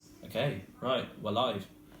Okay, right, we're live.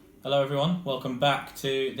 Hello everyone, welcome back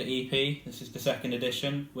to the EP. This is the second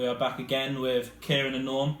edition. We are back again with Kieran and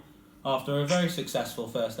Norm after a very successful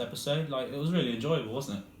first episode. It was really enjoyable,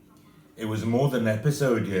 wasn't it? It was more than an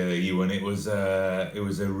episode, Ewan. It was a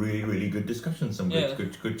really good discussion. Some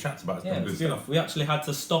good chats about some good stuff. We actually had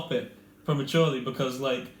to stop it prematurely because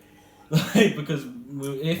because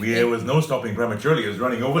there was no stopping prematurely. It was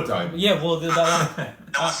running overtime. Yeah, well, there was some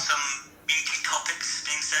meaty topics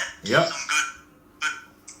being said. Yep. Some good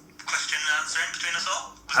question and answering between us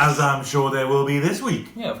all. As I'm sure there will be this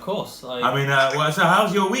week. Yeah, of course. So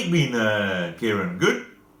how's your week been, Kieran? Good? Been good.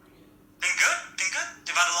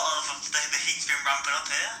 We've had a lot of the heat's been ramping up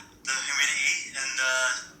here, the humidity and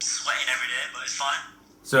sweating every day, but it's fine.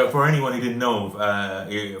 So for anyone who didn't know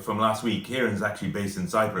from last week, Kieran's actually based in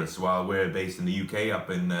Cyprus while we're based in the UK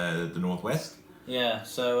up in the northwest. Yeah,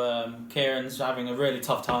 so Kieran's having a really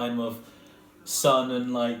tough time with sun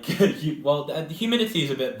and the humidity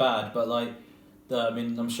is a bit bad, but I'm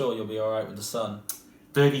sure you'll be alright with the sun.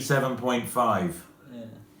 37.5. Yeah.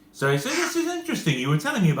 So this is interesting. You were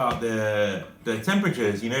telling me about the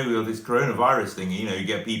temperatures, this coronavirus thing. You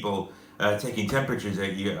get people taking temperatures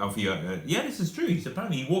off you. Yeah, this is true.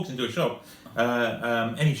 Apparently he walks into a shop.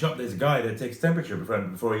 Any shop, there's a guy that takes temperature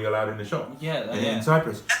before you're allowed in the shop. Yeah, in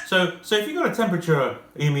Cyprus. So if you got a temperature,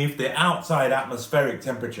 if the outside atmospheric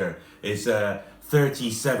temperature is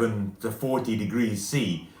 37 to 40 degrees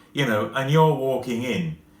C, and you're walking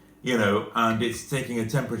in, and it's taking a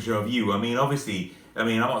temperature of you. Obviously. I'm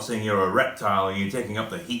not saying you're a reptile and you're taking up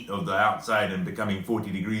the heat of the outside and becoming 40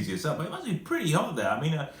 degrees yourself, but it must be pretty hot there.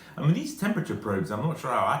 These temperature probes, I'm not sure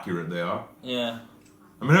how accurate they are. Yeah.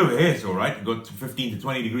 Over here it's alright, you've got 15 to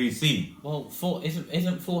 20 degrees C. Well,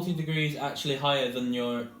 isn't 40 degrees actually higher than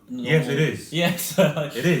your normal... Yes, it is. Yes.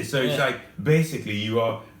 It is. So it's basically you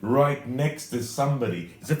are right next to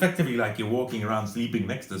somebody. It's effectively like you're walking around sleeping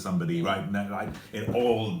next to somebody, right in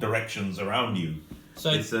all directions around you.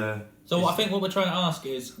 So I think what we're trying to ask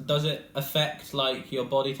is, does it affect your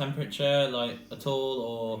body temperature at all,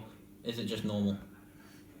 or is it just normal?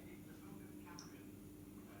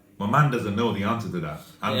 My man doesn't know the answer to that.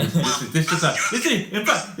 In fact,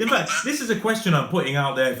 this is a question I'm putting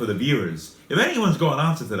out there for the viewers. If anyone's got an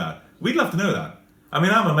answer to that, we'd love to know that. I'm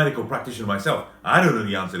a medical practitioner myself. I don't know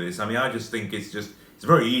the answer to this. I just think it's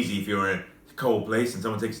very easy if you're in a cold place and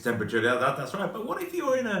someone takes a temperature. That's right. But what if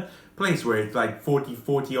you're in a place where it's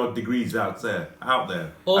 40 odd degrees out there,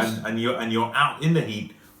 and you're out in the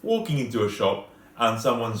heat, walking into a shop, and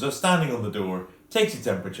someone's just standing on the door, takes your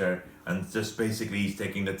temperature, and just basically he's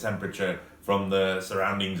taking the temperature from the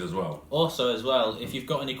surroundings as well. Also, if you've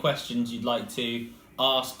got any questions you'd like to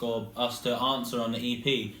ask or us to answer on the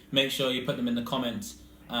EP, make sure you put them in the comments,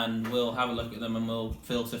 and we'll have a look at them and we'll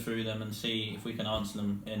filter through them and see if we can answer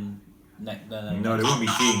them in. No, they won't be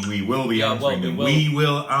seeing. We will be answering them. We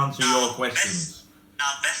will answer your questions.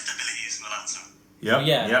 Our best abilities will answer.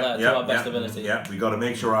 To our best ability. Yeah, we got to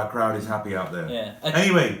make sure our crowd is happy out there. Yeah.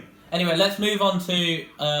 Okay. Anyway, let's move on to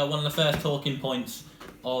one of the first talking points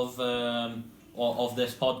of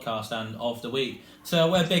this podcast and of the week. So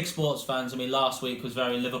we're big sports fans. Last week was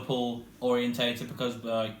very Liverpool orientated because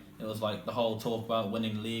it was the whole talk about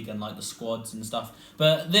winning the league and the squads and stuff.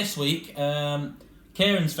 But this week,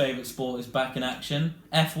 Kieran's favourite sport is back in action,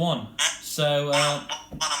 F1. So one of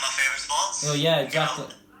my favourite sports. Oh yeah, exactly.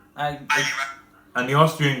 And the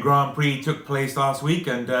Austrian Grand Prix took place last week,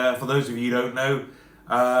 and for those of you who don't know,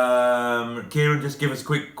 Kieran, just give us a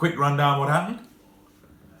quick rundown what happened.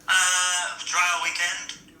 Trial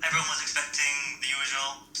weekend. Everyone was expecting the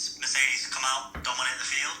usual Mercedes to come out, dominate the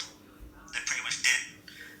field. They pretty much did.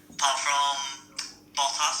 Apart from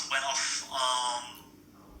Bottas went off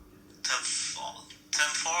turn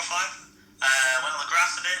 4 or 5. Went on the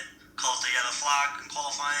grass a bit, caused a yellow flag in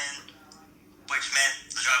qualifying, which meant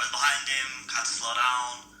the drivers behind him had to slow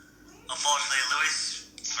down. Unfortunately, Lewis,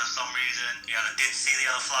 for some reason, didn't see the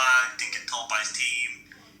yellow flag, didn't get told by his team.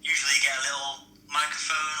 Usually you get a little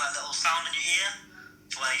microphone, little sound in your ear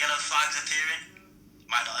for when a yellow flag's appearing. You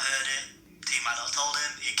might not have heard it, the team might not have told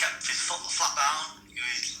him. He kept his foot flat down.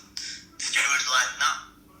 The steward was like, nah,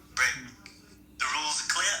 break. The rules are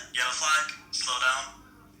clear, yellow flag, slow down.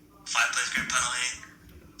 5 place group penalty.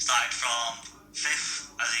 Started from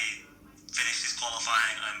 5th as he finished his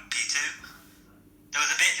qualifying on P2. There was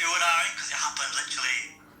a bit ooh-and-ahhing because it happened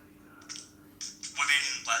literally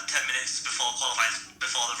within 10 minutes before the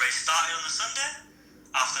race started on the Sunday,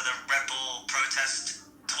 after the Red Bull protest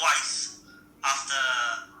twice. After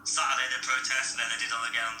Saturday they protest, and then they did it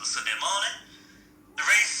again on the Sunday morning. The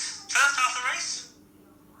race, first half of the race,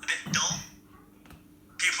 a bit dull.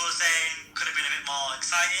 people were saying could have been a bit more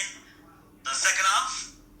exciting. The second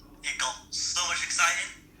half, it got so much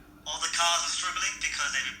exciting. All the cars were struggling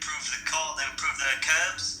because they've improved their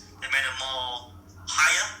curbs. They made them more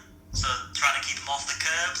higher, so trying to keep them off the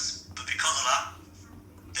curbs. But because of that,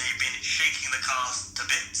 they've been shaking the cars to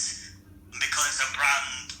bits. And because it's a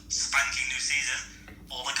brand spanking new season,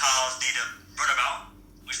 all the cars need a runabout,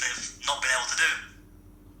 which they've not been able to do.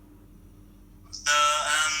 So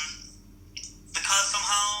the cars are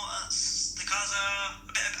a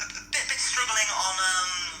bit struggling on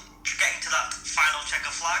getting to that final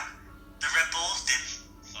checker flag. The Red Bulls did.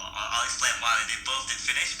 I'll explain why they both did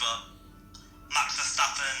finish, but Max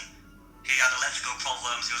Verstappen, he had electrical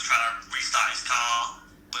problems. He was trying to restart his car,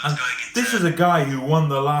 but was going into. This is a guy who won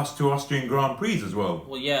the last 2 Austrian Grand Prix as well.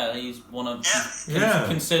 Well, yeah, he's one of Yeah.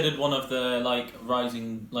 considered one of the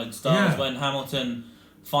rising stars Yeah. when Hamilton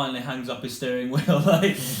finally hangs up his steering wheel.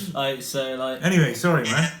 Anyway, sorry,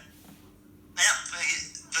 man. Yeah,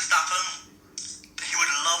 Verstappen, he would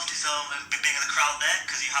have loved his own being in the crowd there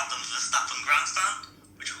because you have them Verstappen grandstand,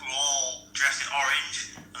 which were all dressed in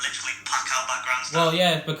orange and literally pack out that grandstand. Well,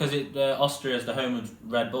 yeah, because Austria is the home of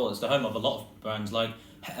Red Bull. It's the home of a lot of brands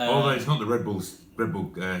Although it's not the Red Bull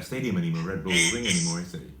Stadium anymore, Red Bull Ring anymore,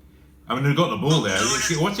 is it? I mean, they've got the ball there.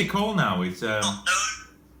 What's it called now? It's not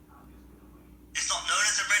known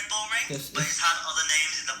as a Red Bull Ring, but it's had other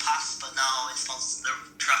names in the past. But now it's the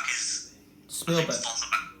track is Spielberg. Red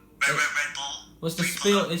Bull. It's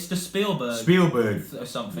the Spielberg. Spielberg. Or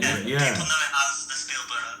something. Yeah. People know it as the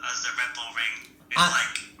Spielberg, as the Red Bull Ring.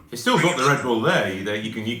 It's It's still got the Red Bull there.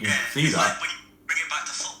 You can see it's that. like when you bring it back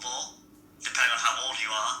to football, depending on how old you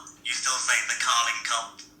are, you still say the Carling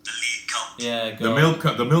Cup, the League Cup. Yeah,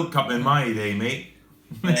 The milk cup in my day, mate.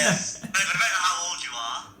 Yeah. Yes. No matter how old you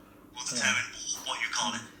are, will determine what you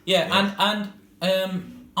call it. Yeah, and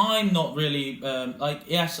I'm not really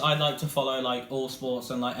yes, I like to follow all sports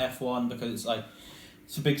and F1 because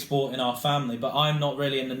it's a big sport in our family, but I'm not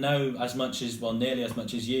really in the know as much as nearly as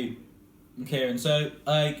much as you, Kieran. So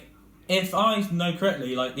if I know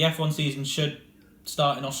correctly, the F1 season should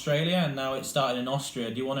start in Australia and now it's started in Austria.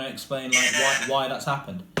 Do you want to explain why that's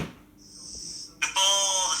happened?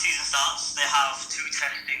 Before the season starts, they have 2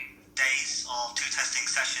 testing days or 2 testing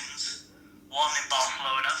sessions. One in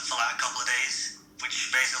Barcelona for a couple of days,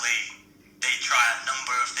 which basically they try a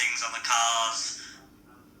number of things on the cars,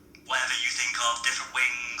 whatever you think of, different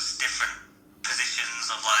wings, different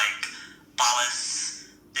positions of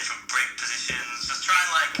ballast, different brake positions, just try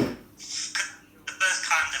and the first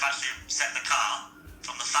time they've actually set the car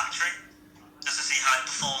from the factory, just to see how it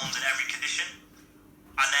performs in every condition.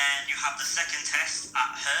 And then you have the second test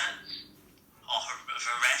at Hertz, or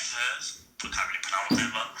Hertz, I can't really pronounce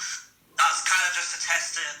it, but that's kind of just a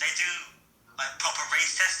test. They do proper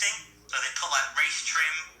race testing, so they put race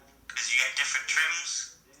trim, because you get different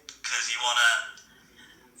trims, because you want to,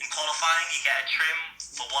 in qualifying you get a trim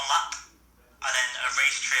for 1 lap, and then a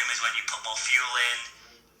race trim is when you put more fuel in,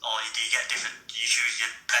 or you get different, you choose your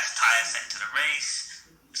best tyre set to the race.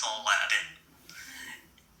 It's all a bit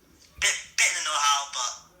in the know-how,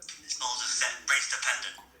 but it's all just set race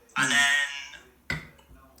dependent. And then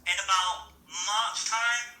in about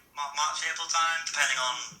March-April time, depending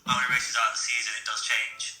on how many races are in the season, it does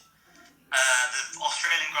change. The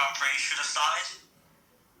Australian Grand Prix should have started.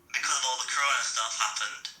 Because of all the corona stuff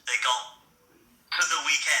happened, they got to the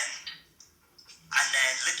weekend, and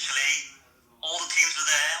then literally all the teams were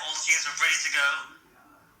there, all the teams were ready to go,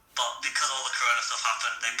 but because all the corona stuff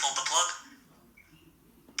happened, they pulled the plug.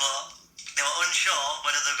 But they were unsure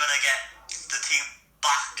whether they were going to get the team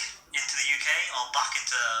back into the UK or back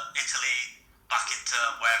into Italy, back into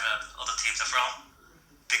wherever other teams are from,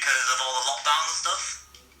 because of all the lockdowns and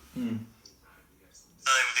stuff. So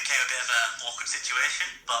it became a bit of an awkward situation,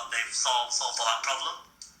 but they've solved all that problem.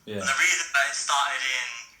 Yeah. And the reason that it started in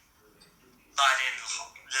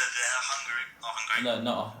Hungary, not Hungary. No,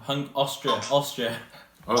 not Austria.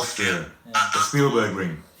 The Spielberg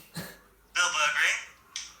Ring. Spielberg Ring,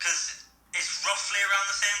 because it's roughly around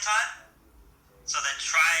the same time. So they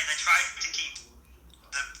try to keep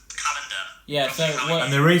the calendar. Yeah. So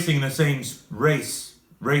And they're racing in the same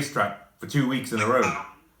racetrack for 2 weeks in a row.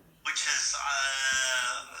 Which is,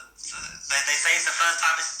 they say it's the first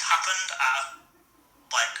time it's happened at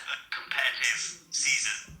a competitive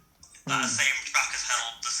season. That the same track has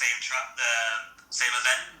held the same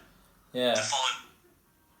event. Yeah. To follow.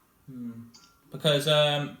 Because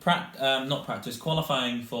not practice,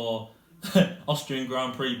 qualifying for Austrian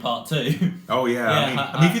Grand Prix Part 2. Oh yeah,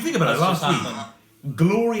 I mean, if you think about it, last week,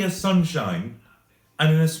 glorious sunshine,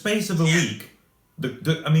 and in a space of a week,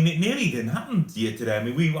 I mean, it nearly didn't happen yet today. I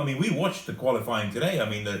mean, we watched the qualifying today. I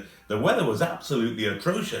mean, the weather was absolutely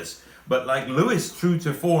atrocious. But like Lewis, true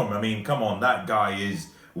to form. I mean, come on, that guy is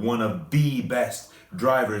one of the best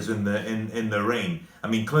drivers in the rain. I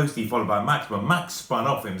mean, closely followed by Max, but Max spun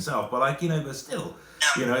off himself. But like but still,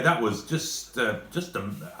 that was just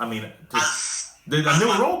I mean, and they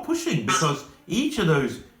were all pushing because each of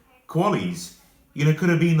those qualies, could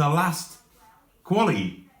have been the last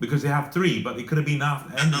quali. Because they have 3, but it could have been after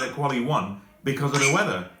the end of their quali 1 because of the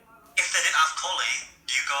weather. If they didn't have quali,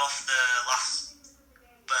 you go off the last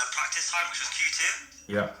practice time, which was Q2.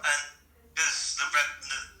 Yeah. And because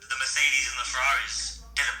the Mercedes and the Ferraris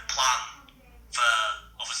didn't plan for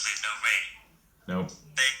obviously no rain. Nope.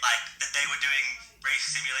 They were doing race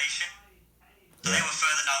simulation, so they were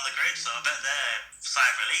further down the grid. So I bet they're sigh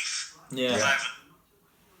of relief. Yeah.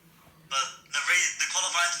 But the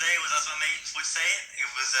qualifying today was, as my mates would say, it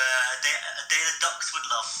was a day the ducks would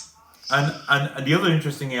love. And the other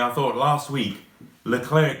interesting thing I thought last week,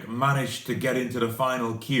 Leclerc managed to get into the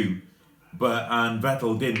final queue, and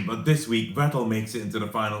Vettel didn't. But this week, Vettel makes it into the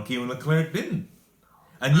final queue and Leclerc didn't.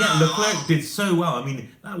 And yet Leclerc did so well. I mean,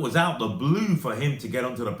 that was out the blue for him to get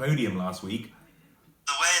onto the podium last week.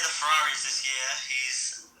 The way the Ferraris this year,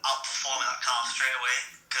 he's outperforming that car straight away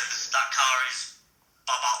because that car is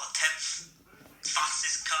about the 10th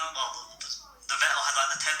fastest car. Well, the Vettel had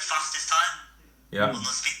like the 10th fastest time on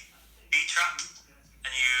the speed track,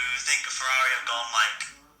 and you think a Ferrari have gone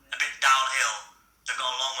like a bit downhill. They've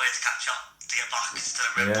got a long way to catch up to get back to the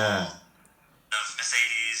Red Bull, of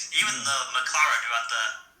Mercedes, even the McLaren who had the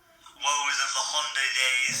woes of the Honda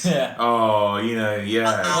days. Yeah. Oh,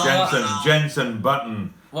 Jenson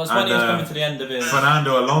Button. What's funny is coming to the end of it.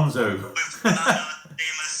 Fernando Alonso. With Fernando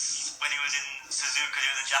famous when he was in Suzuka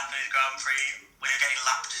doing the Japanese Grand Prix, when he was getting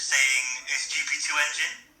lapped saying it's GP2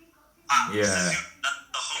 engine at Suzuka,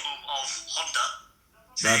 the home of Honda.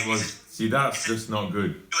 That's just not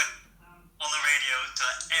good. On the radio to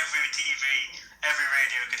every TV, every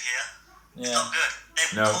radio could hear. Yeah. It's not good.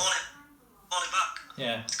 They've called it back.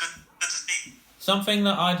 Yeah. It's good to see. Something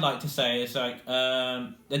that I'd like to say is like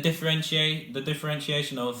the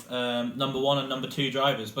differentiation of number 1 and number 2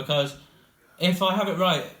 drivers, because if I have it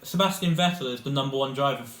right, Sebastian Vettel is the number 1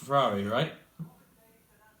 driver for Ferrari, right?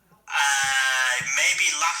 Maybe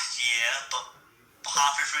last year, but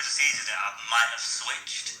halfway through the season it might have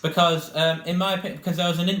switched. Because in my opinion, because there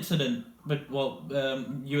was an incident,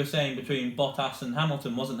 you were saying between Bottas and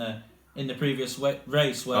Hamilton, wasn't there, in the previous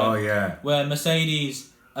race where Mercedes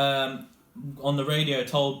on the radio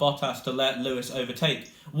told Bottas to let Lewis overtake.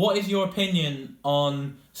 What is your opinion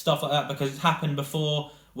on stuff like that? Because it's happened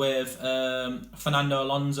before with Fernando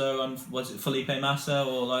Alonso and was it Felipe Massa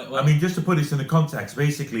or like? I mean, just to put this in the context,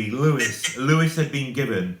 basically Lewis had been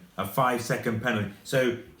given a 5-second penalty,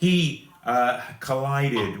 so he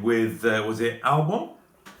collided with was it Albon?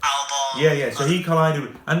 Albon. Yeah. So he collided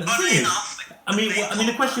with, and the thing is, I mean,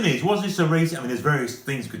 the question is, was this a race? I mean, there's various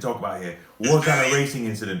things we could talk about here. Was that a racing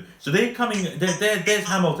incident? So they're coming. There's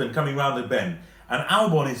Hamilton coming round the bend, and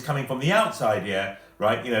Albon is coming from the outside. Yeah,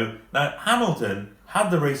 right. Now Hamilton had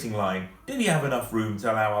the racing line. Did he have enough room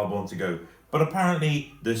to allow Albon to go? But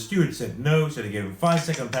apparently the steward said no, so they gave him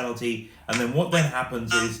 5-second penalty. And then what then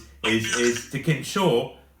happens is to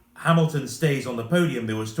ensure Hamilton stays on the podium,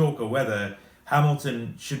 there was talk of whether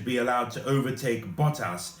Hamilton should be allowed to overtake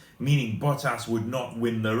Bottas, meaning Bottas would not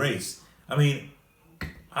win the race. I mean,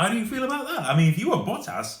 how do you feel about that? I mean, if you were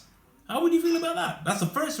Bottas, how would you feel about that? That's the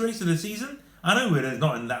first race of the season. I know there's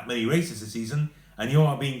not that many races this season, and you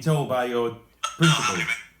are being told by your principal.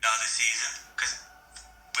 This season, because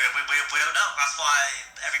we don't know. That's why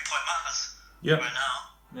every point matters. Yep. Right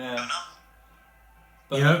now. Yeah. We don't know.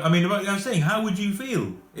 But, I mean, I was saying, how would you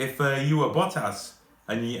feel if you were Bottas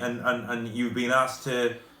and you've been asked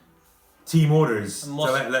to team orders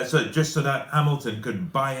just so that Hamilton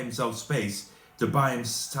could buy himself space to buy him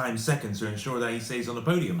time seconds to ensure that he stays on the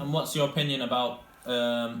podium? And what's your opinion about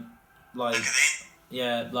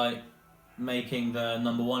making the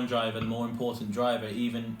number 1 driver the more important driver,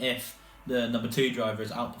 even if the number 2 driver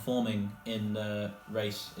is outperforming in the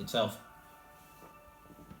race itself?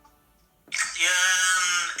 If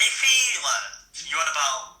you're on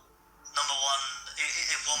about number 1,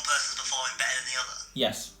 if one person's performing better than the other.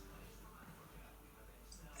 Yes.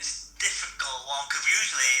 It's a difficult one because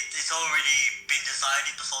usually it's already been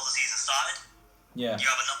decided before the season started. Yeah. You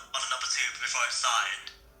have a number 2 before it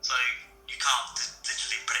started, so you can't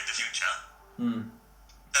literally predict the future.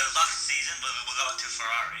 So last season, we'll go back to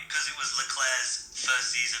Ferrari, because it was Leclerc's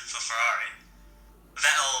first season for Ferrari.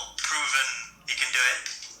 Vettel proven he can do it.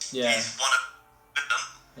 Yeah. He's won it with them.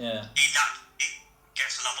 Yeah. He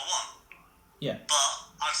gets to number one. Yeah. But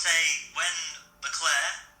I'd say when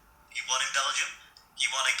Leclerc, he won in Belgium, he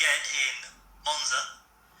won again in Monza,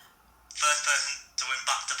 first person to win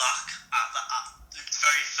back-to-back at the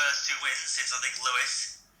very first two wins since, I think,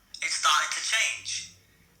 Lewis, it started to change.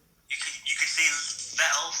 You could see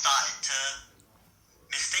Vettel started to...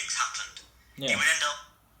 mistakes happened. Yeah. He would end up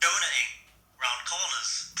donating round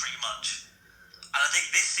corners, pretty much. And I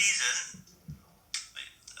think this season,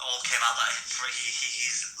 it all came out that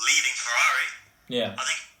he's leaving Ferrari. Yeah. I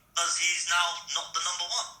think because he's now not the number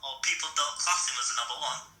one, or people don't class him as the number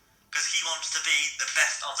one, because he wants to be the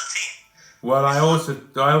best of the team. Well, I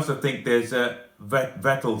also think there's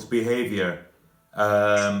Vettel's behaviour.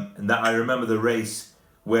 And that I remember the race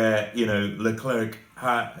where Leclerc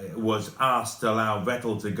was asked to allow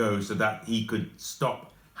Vettel to go so that he could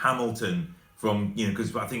stop Hamilton from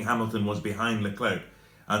because I think Hamilton was behind Leclerc,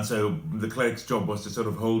 and so Leclerc's job was to sort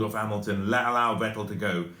of hold off Hamilton, allow Vettel to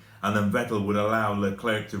go, and then Vettel would allow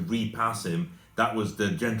Leclerc to repass him. That was the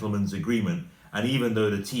gentleman's agreement, and even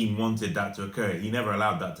though the team wanted that to occur, he never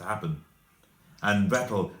allowed that to happen. And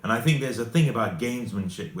Vettel, and I think there's a thing about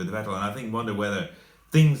gamesmanship with Vettel, and I wonder whether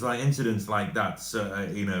things like incidents like that,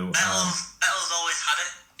 Vettel's always had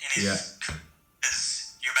it in his. Yeah.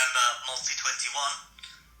 Because you remember Multi 21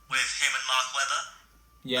 with him and Mark Webber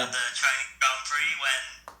Yeah. at the Chinese Grand Prix when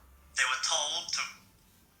they were told to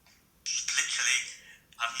literally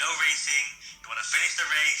have no racing. You want to finish the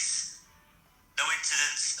race, no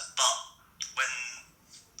incidents, but when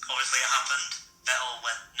obviously it happened, Vettel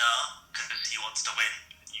went no, because he wants to win.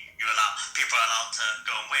 People are allowed to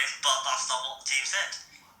go and win, but that's not what the team said.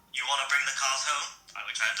 You want to bring the cars home,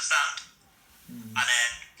 which I understand. And then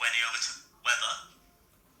when he overtook Webber,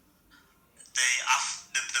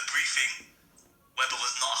 the briefing, Webber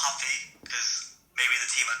was not happy because maybe the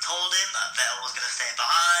team had told him that Vettel was going to stay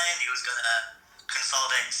behind. He was going to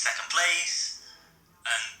consolidate second place,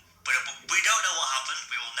 and we don't know what happened.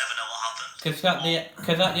 We will never know what happened.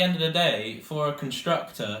 Because at the end of the day, for a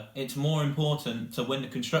constructor, it's more important to win the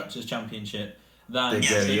constructors' championship than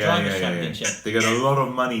the drivers' championship. They get a lot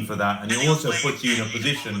of money for that, and it also puts you in a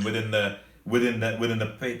position within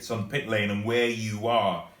the pits on pit lane and where you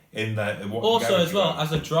are in the. Also, as well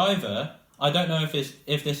as a driver, I don't know if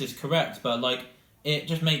this is correct, but it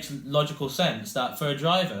just makes logical sense that for a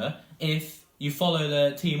driver, if you follow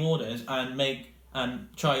the team orders and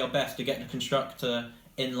try your best to get the constructor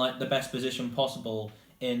in the best position possible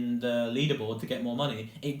in the leaderboard to get more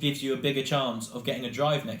money, it gives you a bigger chance of getting a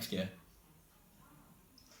drive next year.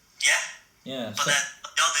 Yeah. Yeah. But then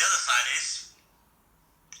the other side is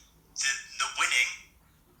the winning.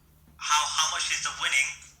 How much is the winning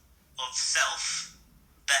of self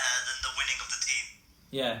better than the winning of the team?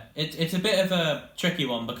 Yeah, it's a bit of a tricky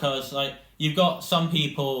one because you've got some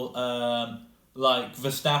people like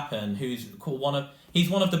Verstappen, who's he's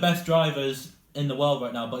one of the best drivers in the world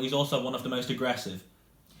right now, but he's also one of the most aggressive.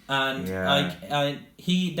 And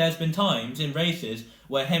there's been times in races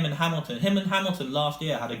where him and Hamilton last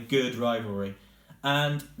year had a good rivalry,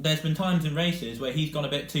 and there's been times in races where he's gone a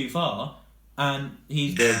bit too far, and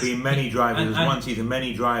there's been many drivers. There's one season,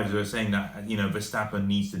 many drivers are saying that Verstappen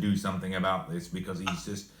needs to do something about this because he's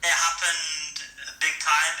just. It happened big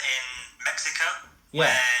time in Mexico,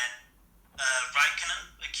 where Raikkonen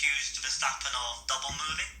accused Verstappen of double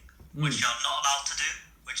moving, which you're not allowed to do.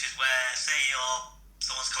 Which is where, say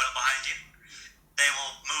someone's coming up behind you, they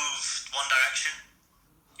will move one direction.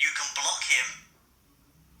 You can block him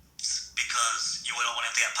because you don't want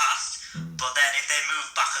him to get past. But then if they move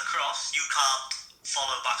back across, you can't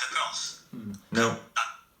follow back across. No.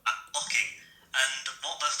 That's blocking. And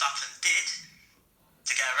what Verstappen did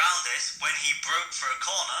to get around this, when he broke for a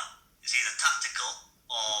corner, is either tactical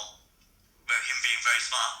or him being very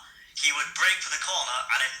smart. He would brake for the corner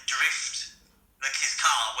and then drift his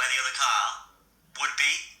car where the other car would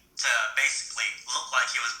be to basically look like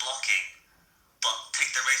he was blocking, but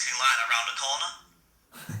take the racing line around the corner.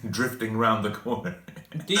 Drifting around the corner.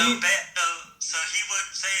 So he would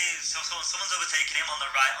say, someone's overtaking him on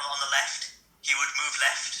the right, on the left, he would move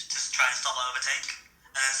left to try and stop that overtake.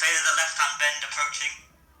 And then say there's a left-hand bend approaching,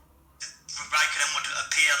 Raikkonen would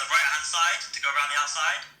appear on the right-hand side to go around the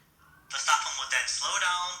outside. Verstappen would then slow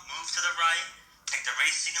down, move to the right, take the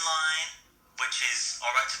racing line, which is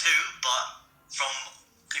alright to do, but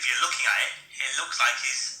if you're looking at it, it looks like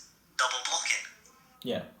he's double blocking.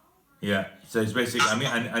 Yeah. Yeah. So it's basically, I mean,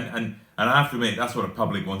 and I have to admit, that's what the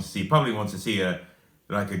public wants to see. Public wants to see a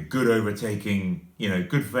good overtaking,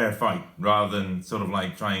 good fair fight, rather than sort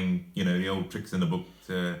of trying, the old tricks in the book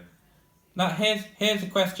to. Now here's a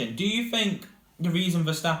question: do you think the reason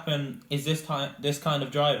Verstappen is this kind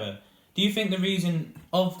of driver Do you think the reason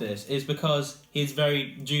of this is because he's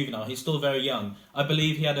very juvenile? He's still very young. I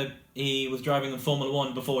believe he was driving in Formula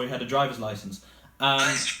One before he had a driver's license,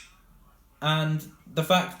 and the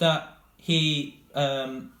fact that he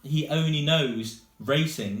only knows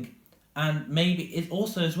racing, and maybe it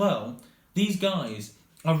also as well. These guys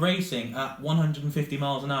are racing at 150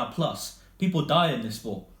 miles an hour plus. People die in this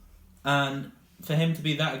sport, and for him to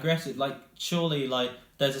be that aggressive, like surely like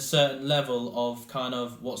there's a certain level of kind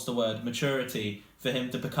of maturity for him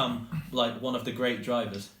to become like one of the great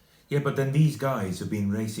drivers. Yeah, but then these guys have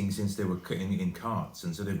been racing since they were in karts,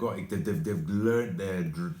 and so they've learned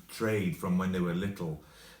their trade from when they were little,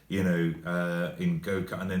 in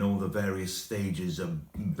go-kart, and then all the various stages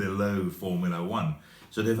of below Formula One.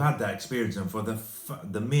 So they've had that experience, and for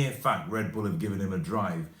the mere fact Red Bull have given him a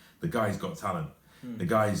drive, the guy's got talent. The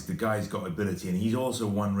guy's got ability, and he's also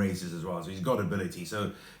won races as well. So he's got ability.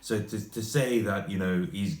 So to say that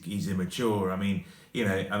he's immature,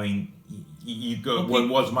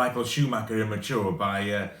 was Michael Schumacher immature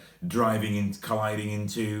by colliding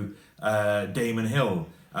into Damon Hill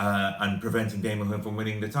and preventing Damon Hill from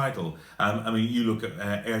winning the title? You look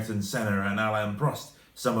at Ayrton Senna and Alain Prost.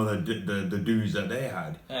 Some of the duels that they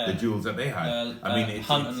had,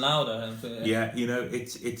 Hunt and Lauda.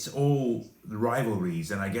 It's all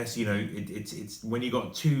rivalries, and I guess it's when you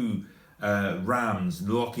got two rams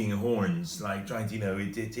locking horns, like trying to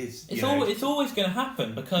it's always going to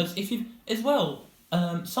happen, because if you as well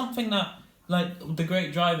something that like the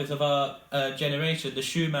great drivers of our generation, the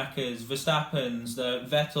Schumachers, Verstappens, the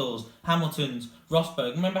Vettels, Hamiltons,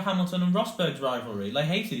 Rosberg. Remember Hamilton and Rosberg's rivalry? They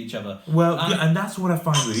hated each other. Well, and that's what I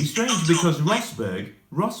find really strange, because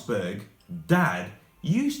Rosberg, Dad,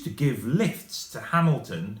 used to give lifts to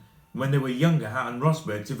Hamilton when they were younger, and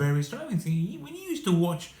Rosberg to various driving things. When you used to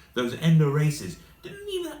watch those endo races, didn't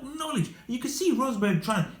even acknowledge. You could see Rosberg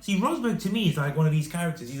trying. See, Rosberg to me is like one of these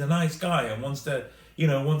characters. He's a nice guy and wants to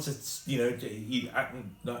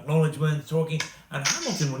acknowledgement, talking, and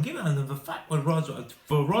Hamilton would give it, and the fact for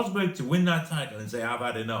Rosberg to win that title and say, I've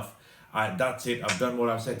had enough, that's it, I've done what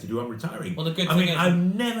I've said to do, I'm retiring. Well, the good thing is, I've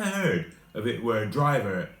never heard of it where a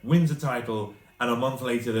driver wins a title and a month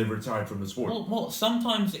later they've retired from the sport. Well,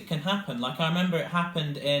 sometimes it can happen. Like I remember it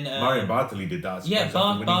happened in... Marion Bartley did that. Yeah,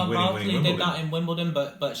 Bartley did that in Wimbledon,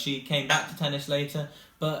 but she came back to tennis later.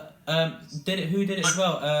 But who did it as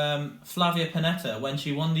well? Flavia Pennetta, when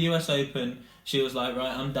she won the US Open, she was like,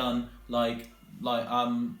 right, I'm done.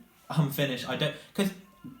 I'm finished. I don't, because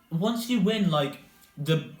once you win like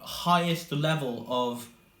the highest level of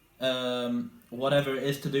whatever it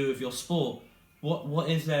is to do with your sport, what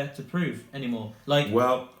is there to prove anymore?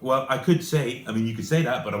 Well, I could say, you could say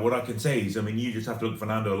that, but what I can say is, you just have to look at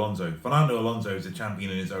Fernando Alonso. Fernando Alonso is a champion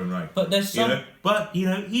in his own right. But there's some...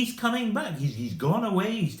 he's coming back. He's gone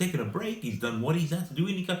away. He's taken a break. He's done what he's had to do,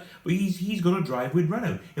 but he's got to drive with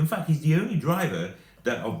Renault. In fact, he's the only driver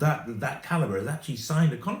that caliber has actually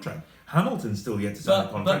signed a contract. Hamilton's still yet to sign a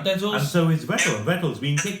contract, but there's also... and so is Vettel. And Vettel's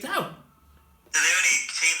been kicked out. They're the only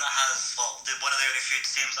team that has, one of the only few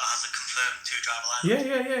teams that has a confirmed two-driver lineup.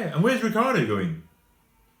 Yeah. And where's Ricciardo going?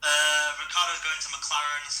 Ricciardo's going to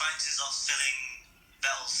McLaren. Sainz is off filling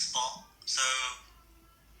Vettel's spot. So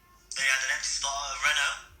they had an empty spot at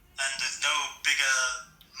Renault, and there's no bigger,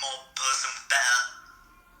 better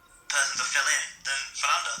person to fill in than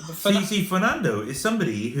Fernando. See, Fernando is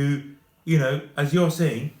somebody who, as you're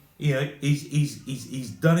saying,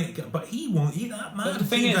 he's done it, but that man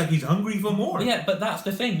seems like he's hungry for more. Yeah, but that's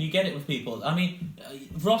the thing, you get it with people.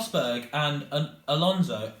 Rosberg and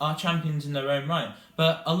Alonso are champions in their own right,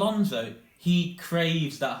 but Alonso, he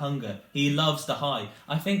craves that hunger. He loves the high.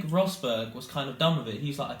 I think Rosberg was kind of done with it.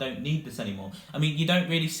 He's like, I don't need this anymore. You don't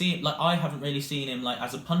really see it, I haven't really seen him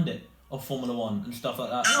as a pundit of Formula One and stuff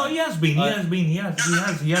like that. No, he has been. He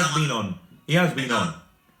has been on.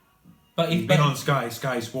 But he's been on Sky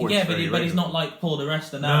Sports. Yeah, but he's not like Paul di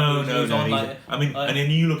Resta now. No. And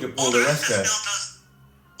then you look at Paul di Resta.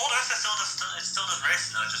 Paul di Resta still does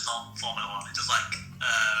racing, though, just not Formula One. He does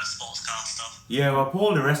sports car stuff. Yeah, well,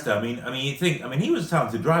 Paul di Resta. You think. He was a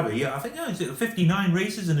talented driver. Yeah, I think it's 59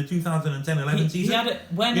 races in the 2010-11 season. He had it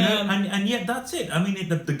when. And yet that's it.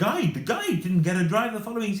 The guy didn't get a drive the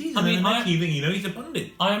following season. And the next thing he's a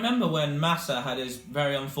pundit. I remember when Massa had his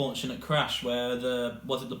very unfortunate crash where the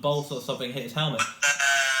bolt or something hit his helmet.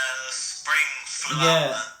 Spring flew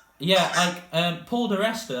out. Yeah. Paul di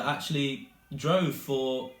Resta actually drove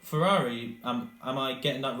for Ferrari. Am I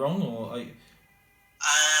getting that wrong or?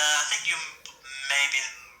 I think you maybe.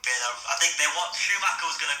 I think they want Schumacher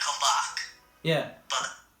was going to come back. Yeah. But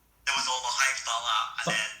there was all the hype about that,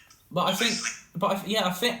 and then. But I think But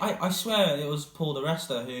I swear it was Paul di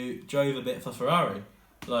Resta who drove a bit for Ferrari,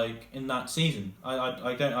 like in that season.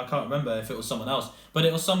 I can't remember if it was someone else, but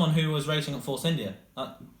it was someone who was racing at Force India.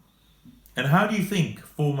 And how do you think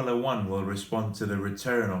Formula One will respond to the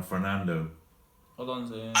return of Fernando?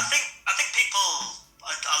 Alonso. Yeah. I think people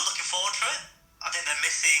are looking forward to it. I think they're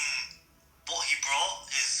missing what he brought,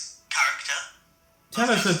 his character. Tell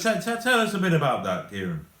us a bit about that,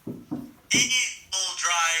 Kieran. He will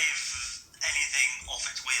drive anything off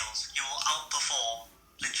its wheels. He will outperform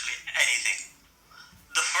literally anything.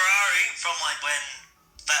 The Ferrari, from like when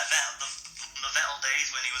the Vettel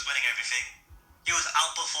days when he was winning everything, he was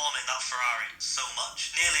outperforming that Ferrari so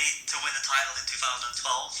much, nearly to win the title in 2012,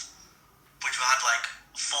 which we had like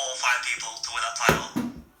 4 or 5 people to win that title.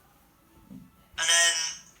 And then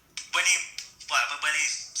when he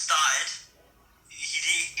started, he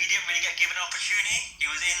didn't really get given an opportunity. He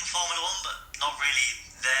was in Formula One, but not really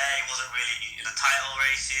there. He wasn't really in the title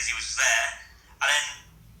races. He was there, and then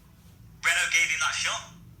Renault gave him that shot.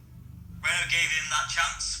 Renault gave him that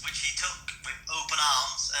chance, which he took with open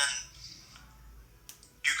arms, and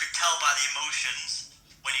you could tell by the emotions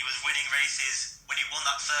when he was winning races, when he won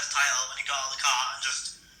that first title, when he got out of the car and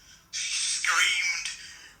just screamed,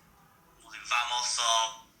 was it Vamos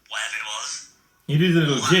or whatever it was. He did a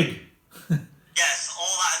little jig. Yes,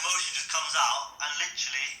 all that emotion just comes out, and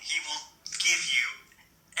literally he will give you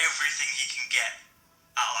everything he can get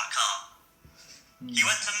out of that car. He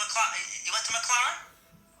went to McLaren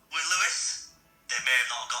with Lewis. They may have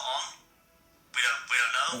not got on. We don't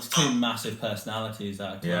know. It's 2 massive personalities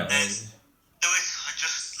that. Yeah. Lewis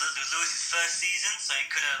was Lewis's first season, so he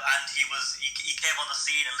could have, and he came on the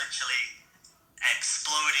scene and literally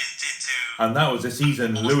exploded into. And that was a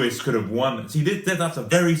season Lewis could have won. See, that's a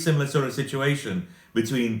very similar sort of situation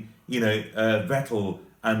between Vettel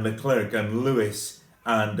and Leclerc and Lewis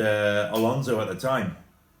and Alonso at the time.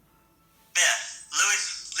 Yeah,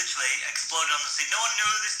 Lewis literally exploded on the scene. No one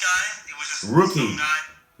knew this guy. He was just Rookie. some guy.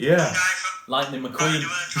 Yeah. Some guy from Lightning McQueen. trying to do a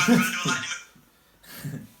Lightning McQueen.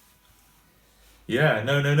 Yeah,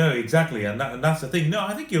 no, exactly, and that's the thing. No,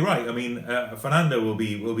 I think you're right. I mean, Fernando will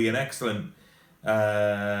be an excellent,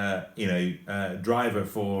 driver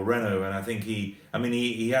for Renault, and I think he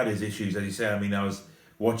had his issues, as you say. I mean, I was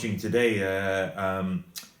watching today,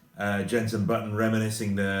 Jenson Button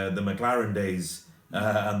reminiscing the McLaren days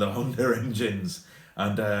and the Honda engines,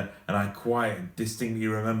 and I quite distinctly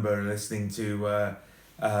remember listening to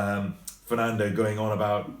Fernando going on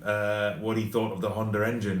about what he thought of the Honda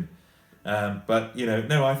engine. But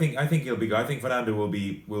no, I think he'll be good. I think Fernando will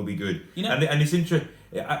be good. And it's interesting.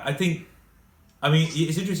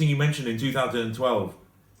 It's interesting you mentioned in 2012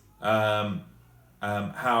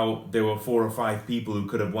 how there were 4 or 5 people who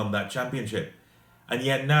could have won that championship, and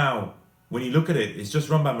yet now when you look at it, it's just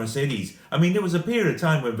run by Mercedes. I mean, there was a period of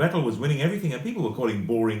time when Vettel was winning everything, and people were calling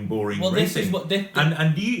boring racing. This is what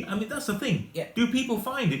and do you? I mean, that's the thing. Yeah. Do people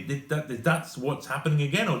find it that's what's happening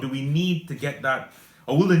again, or do we need to get that?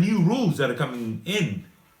 Or will the new rules that are coming in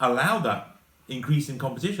allow that increase in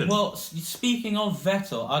competition? Well, speaking of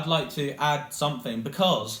Vettel, I'd like to add something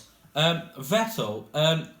because Vettel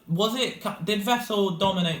did Vettel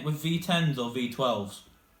dominate with V10s or V12s?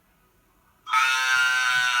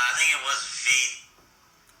 I think it was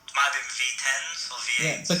might have been V10s or V8s.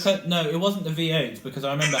 Yeah, because no, it wasn't the V8s because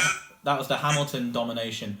I remember that was the Hamilton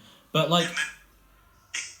domination. But like.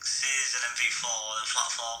 6s and then V4 and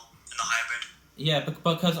flat 4 in the hybrid. Yeah,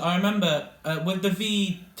 because I remember with the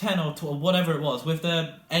V10 or whatever it was, with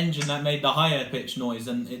the engine that made the higher pitch noise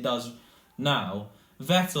than it does now,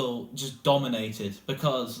 Vettel just dominated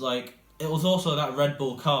because like it was also that Red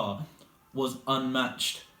Bull car was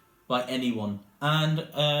unmatched by anyone, and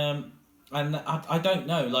I don't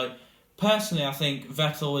know, like personally I think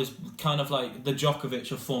Vettel is kind of like the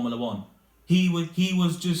Djokovic of Formula One. He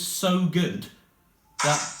was just so good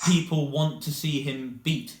that people want to see him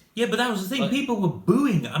beat. Yeah, but that was the thing. People were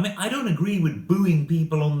booing. I mean, I don't agree with booing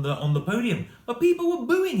people on the podium, but people were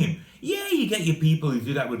booing him. Yeah, you get your people who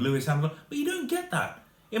do that with Lewis Hamilton, but you don't get that.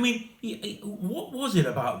 I mean, what was it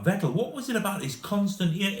about Vettel? What was it about his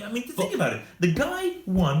constant? I mean, think about it. The guy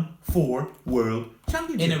won 4 world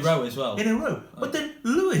championships in a row as well. In a row, but then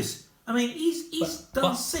Lewis. I mean, he's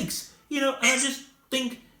done 6. And I just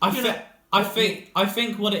think. I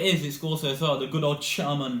think what it is, it's also as well the good old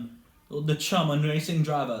Charman racing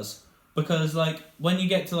drivers, because like when you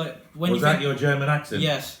get to like when was you that your German accent?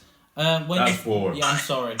 Yes. That's 4. Yeah, I'm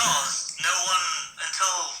sorry. Because no one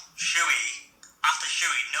until Shuey, after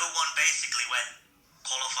Shuey, no one basically went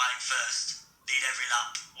qualifying first, lead every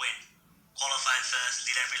lap, win. Qualifying first,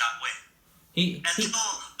 lead every lap, win. Until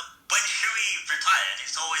when Shuey retired,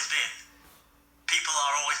 it's always been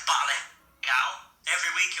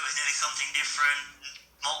something different.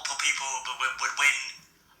 Multiple people would win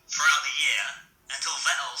throughout the year until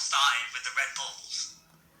Vettel started with the Red Bulls,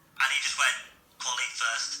 and he just went quality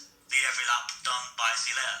first, lead every lap, done, bye, see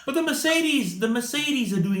you later. But the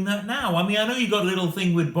Mercedes are doing that now. I mean, I know you got a little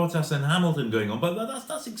thing with Bottas and Hamilton going on, but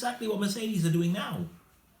that's exactly what Mercedes are doing now.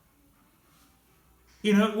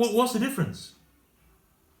 You know, what's the difference?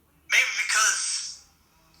 Maybe because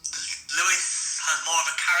Lewis has more of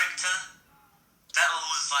a character. Vettel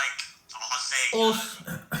was like, I'll say,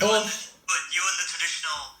 but you and the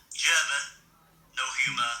traditional German, no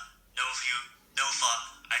humour, no fun.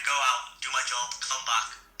 I go out, do my job, come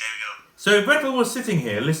back, there we go. So if Vettel was sitting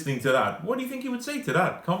here listening to that, what do you think he would say to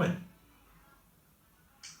that comment?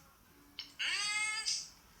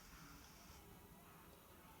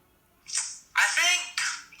 I think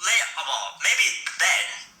maybe then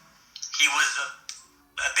he was a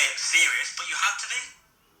bit serious, but you had to be.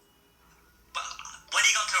 But when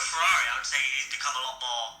he got to a Ferrari, I would say he's become a lot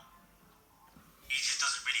more. He just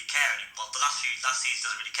doesn't really care anymore. The last season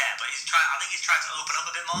doesn't really care, but I think he's trying to open up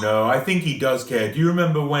a bit more. No, I think he does care. Do you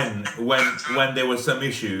remember when there was some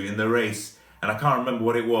issue in the race, and I can't remember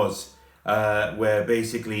what it was, where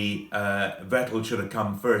basically Vettel should have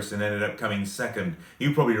come first and ended up coming second.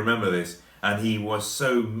 You probably remember this, and he was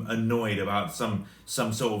so annoyed about some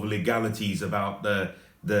sort of legalities about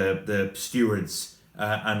the stewards,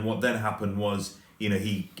 and what then happened was, you know,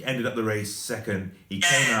 he ended up the race second. He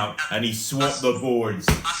came out and he swapped the boards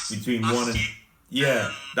between one and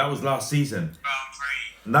that was last season.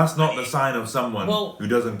 And that's not the sign of someone who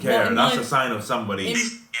doesn't care. That's a sign of somebody.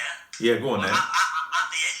 Yeah, go on then. At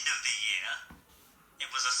the end of the year, it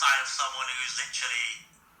was a sign of someone who's literally.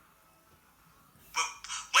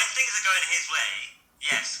 When things are going his way,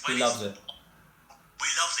 yes, He loves it. We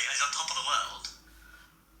loves it. He's on top of the world.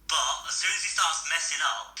 But as soon as he starts messing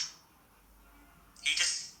up, he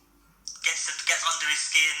just gets under his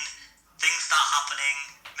skin. Things start happening.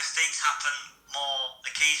 Mistakes happen more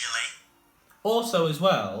occasionally. Also, as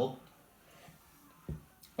well,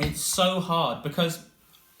 it's so hard because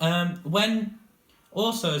when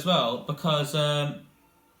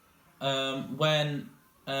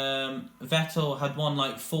Vettel had won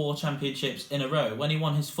like 4 championships in a row, when he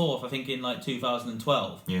won his 4th, I think in like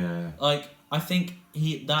 2012. Yeah. Like I think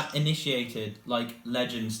that initiated like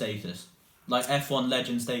legend status. Like F1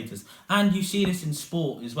 legend status, and you see this in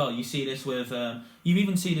sport as well. You see this with, you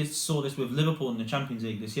even saw this with Liverpool in the Champions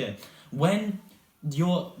League this year. When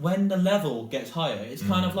the level gets higher, it's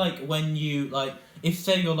kind of like when you like, if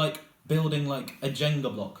say you're like building like a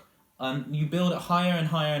Jenga block, you build it higher and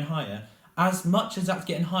higher and higher. As much as that's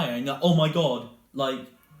getting higher, and you're like, oh my god, like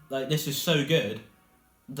this is so good,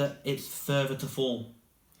 that it's further to fall,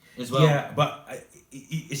 as well. Yeah, but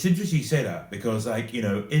it's interesting you say that because, like, you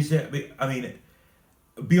know, I mean,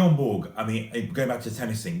 Bjorn Borg, I mean, going back to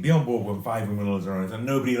tennis thing, Bjorn Borg won 5 Wimbledons in a row, and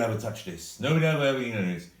nobody will ever touch this. Nobody will ever, you know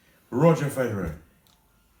this. Roger Federer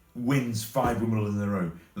wins 5 Wimbledons in a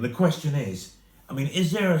row. And the question is, I mean,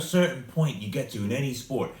 is there a certain point you get to in any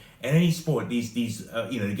sport? In any sport, these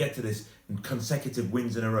you know, to get to this consecutive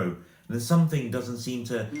wins in a row, and then something doesn't seem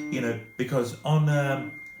to, you know, because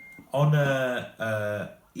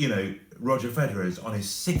you know, Roger Federer's on his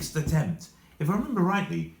 6th attempt. If I remember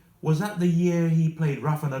rightly, was that the year he played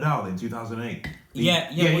Rafa Nadal in 2008?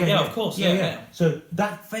 Yeah, of course. Yeah. So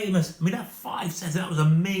that famous, I mean, that 5 sets, that was an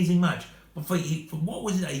amazing match. But for what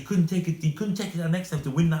was it that he couldn't take it? He couldn't take it to the next step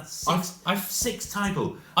to win that sixth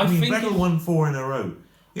title. I mean, Vettel won 4 in a row.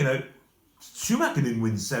 You know, Schumacher didn't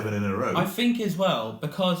win 7 in a row. I think as well,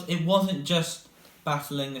 because it wasn't just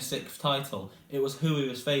battling the 6th title; it was who he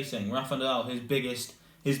was facing. Rafa Nadal,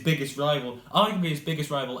 his biggest rival, arguably his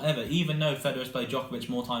biggest rival ever. Even though Federer's played Djokovic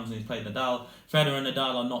more times than he's played Nadal, Federer and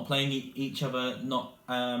Nadal are not playing each other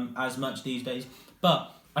as much these days.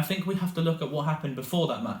 But I think we have to look at what happened before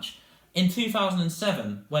that match. In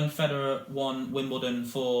 2007, when Federer won Wimbledon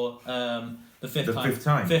for the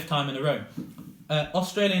fifth time in a row,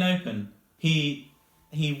 Australian Open, he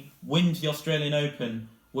wins the Australian Open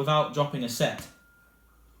without dropping a set.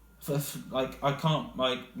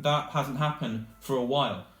 That hasn't happened for a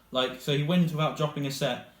while. So he wins without dropping a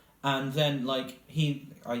set, and then he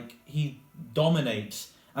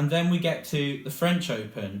dominates. And then we get to the French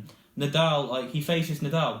Open. Nadal, he faces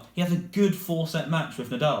Nadal. He has a good 4-set match with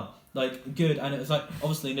Nadal. Good, and it was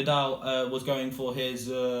obviously Nadal was going for his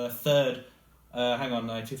third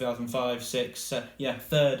 2005-06,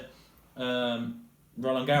 third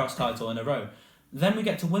Roland Garros title in a row. Then we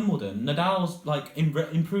get to Wimbledon. Nadal's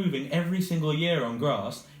improving every single year on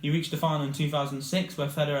grass. He reached the final in 2006 where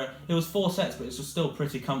Federer, it was 4 sets, but it was still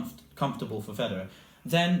pretty comfortable for Federer.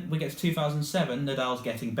 Then we get to 2007. Nadal's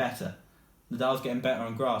getting better. Nadal's getting better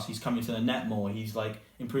on grass. He's coming to the net more. He's like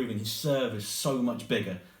improving. His serve is so much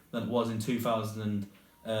bigger than it was in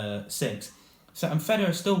 2006. So and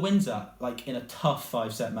Federer still wins that like in a tough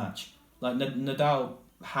 5-set match. Like Nadal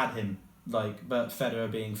had him like, but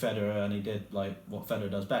Federer being Federer, and he did like what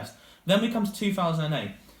Federer does best. Then we come to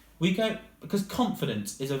 2008. We go because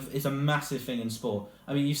confidence is a massive thing in sport.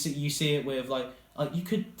 I mean, you see it with like you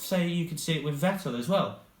could see it with Vettel as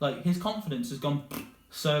well. Like his confidence has gone,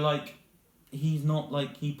 so like he's not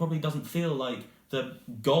like he probably doesn't feel like the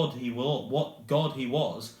god he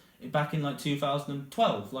was back in like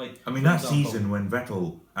 2012. Like I mean, that season when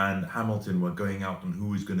Vettel and Hamilton were going out on who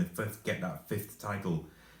was going to get that 5th title.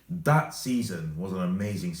 That season was an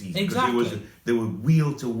amazing season. Exactly. There were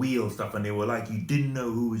wheel-to-wheel stuff, and they were like, you didn't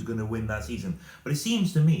know who was going to win that season. But it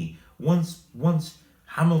seems to me, once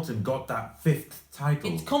Hamilton got that 5th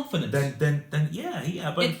title, it's confidence. Then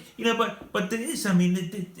yeah. But but there is. I mean,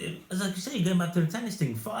 as like you say, going back to the tennis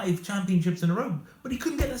thing, 5 championships in a row, but he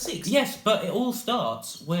couldn't get a 6th. Yes, but it all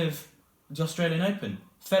starts with the Australian Open.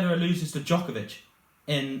 Federer loses to Djokovic.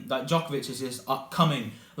 Djokovic is this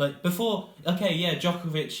upcoming. Like before,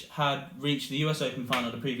 Djokovic had reached the US Open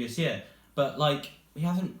final the previous year, but like he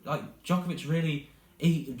hasn't Djokovic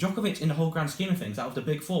in the whole grand scheme of things out of the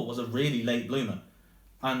big 4 was a really late bloomer,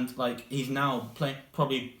 and like he's now playing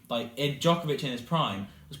probably like Djokovic in his prime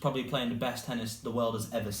was probably playing the best tennis the world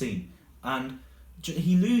has ever seen, and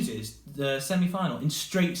he loses the semi-final in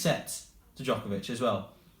straight sets to Djokovic as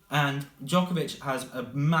well, and Djokovic has a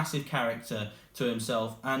massive character to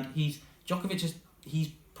himself, and he's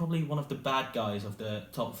probably one of the bad guys of the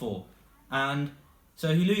top 4. And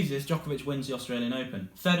so he loses, Djokovic wins the Australian Open.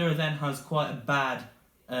 Federer then has quite a bad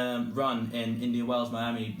run in India, Wales,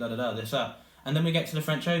 Miami, this, that. And then we get to the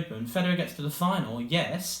French Open. Federer gets to the final,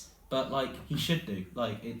 yes, but like he should do.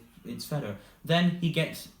 Like it's Federer. Then he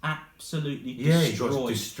gets absolutely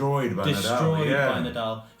destroyed by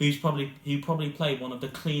Nadal, who probably played one of the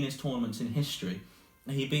cleanest tournaments in history.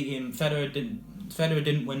 He beat him. Federer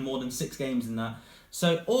didn't win more than 6 games in that.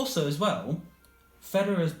 So also as well,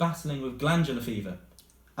 Federer is battling with glandular fever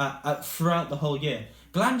throughout the whole year.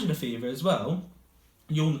 Glandular fever as well.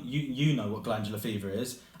 You know what glandular fever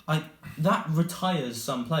is. That retires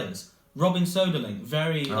some players. Robin Soderling,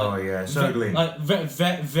 Soderling.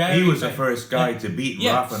 Very. He was the first guy to beat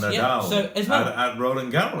Rafa Nadal so as well, at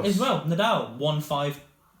Roland Garros. As well, Nadal won 5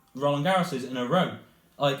 Roland Garroses in a row.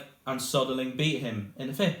 And Soderling beat him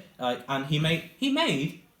in the 5th. And he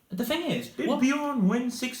made. The thing is, did Bjorn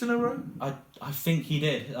win 6 in a row? I think he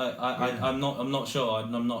did. I'm not sure. I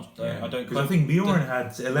don't. Because I think Bjorn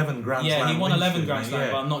had 11 Grand Slam. Yeah, he won 11 Grand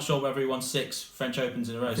Slam, but I'm not sure whether he won 6 French Opens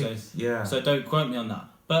in a row. So don't quote me on that.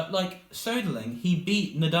 But like Soderling, he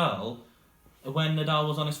beat Nadal when Nadal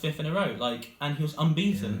was on his 5th in a row. And he was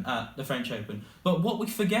unbeaten at the French Open. But what we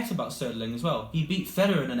forget about Soderling as well, he beat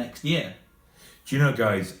Federer the next year. Do you know,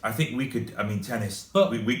 guys? I think we could. I mean, tennis.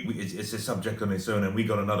 But it's a subject on its own, and we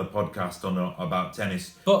got another podcast about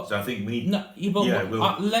tennis. But so I think we need. No,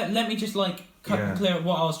 let me just clear up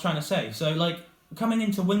what I was trying to say. So coming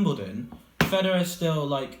into Wimbledon, Federer still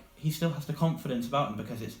he still has the confidence about him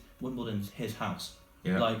because it's Wimbledon's his house.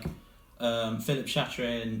 Yeah. Philippe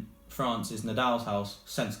Chatrier in France is Nadal's house.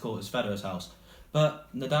 Centre Court is Federer's house. But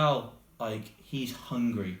Nadal he's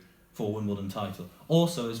hungry for a Wimbledon title.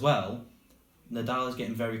 Also as well, Nadal is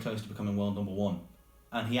getting very close to becoming world number 1,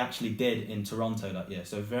 and he actually did in Toronto that year,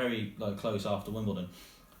 so very close after Wimbledon.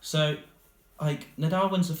 So,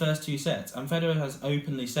 Nadal wins the first 2 sets, and Federer has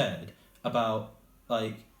openly said about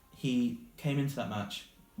he came into that match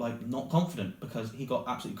not confident because he got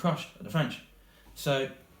absolutely crushed at the French. So,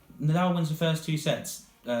 Nadal wins the first 2 sets,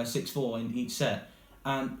 6-4 in each set,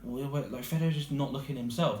 and Federer just not looking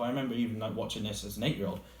himself. I remember even watching this as an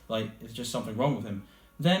 8-year-old. It's just something wrong with him.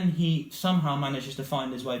 Then he somehow manages to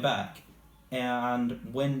find his way back, and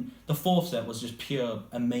when the 4th set was just pure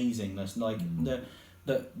amazingness.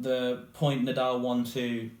 The point Nadal won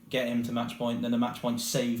to get him to match point, then the match point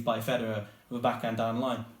saved by Federer with a backhand down the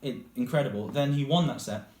line. Incredible. Then he won that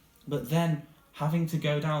set, but then having to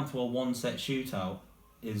go down to a 1-set shootout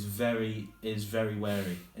is very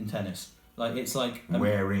wary in tennis.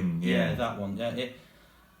 Wearing. Yeah, that one. Yeah,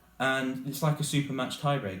 and it's like a super match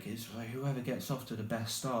tiebreak. It's whoever gets off to the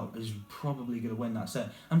best start is probably going to win that set.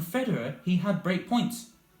 And Federer, he had break points.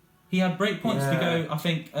 To go, I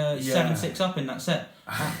think, 7-6 up in that set.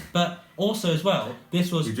 But also as well,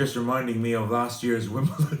 this was... You're just reminding me of last year's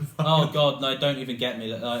Wimbledon final. Oh God, no, don't even get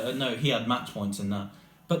me. No, he had match points in that.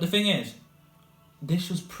 But the thing is,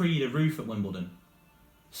 this was pre the roof at Wimbledon.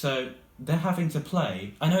 So they're having to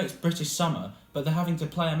play. I know it's British summer, but they're having to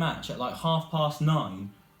play a match at like 9:30.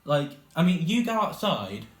 Like, I mean, you go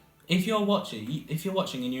outside. If you're watching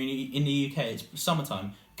and you're in the UK, it's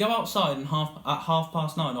summertime. Go outside and at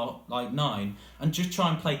 9:30 or like 9, and just try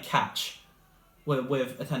and play catch with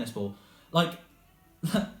a tennis ball. Like,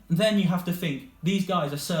 then you have to think these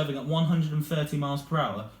guys are serving at 130 miles per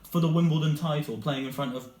hour for the Wimbledon title, playing in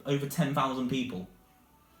front of over 10,000 people.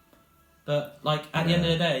 But like at the end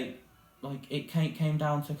of the day, like it came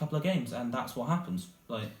down to a couple of games, and that's what happens.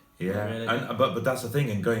 Like. Yeah, Really. but that's the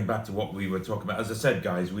thing, and going back to what we were talking about, as I said,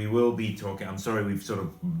 guys, we will be talking. I'm sorry, we've sort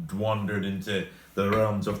of wandered into the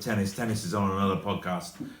realms of tennis. Tennis is on another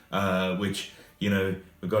podcast, which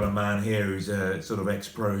we've got a man here who's a sort of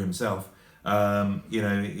ex-pro himself. We'll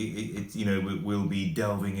be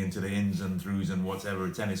delving into the ins and throughs and whatever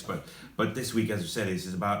of tennis. But this week, as I said, it's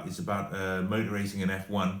about motor racing and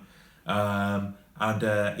F1, and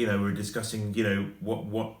we're discussing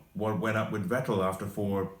what went up with Vettel after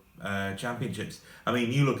 4 championships. I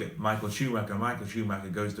mean, you look at Michael Schumacher. Michael Schumacher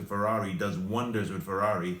goes to Ferrari, does wonders with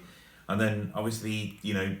Ferrari, and then obviously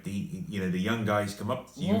the young guys come up.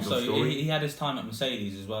 Also, he had his time at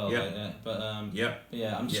Mercedes as well. Yeah.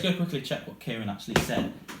 I'm just going to quickly check what Kieran actually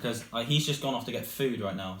said, because he's just gone off to get food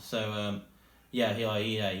right now. So he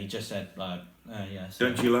just said So.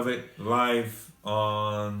 Don't you love it? Live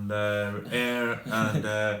on the air,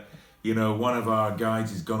 and one of our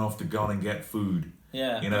guys has gone off to go and get food.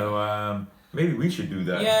 Yeah. Maybe we should do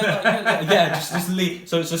that. Just leave.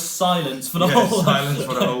 So it's just silence for the whole. Silence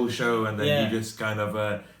for the whole show, and then you just kind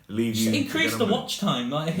of leave. Just increase the watch time,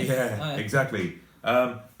 like. Yeah, exactly.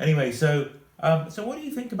 Anyway, so what do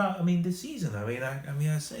you think about? I mean, the season. I mean,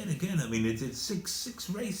 I say it again. I mean, it's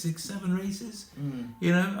 7 races.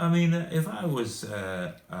 I mean, if I was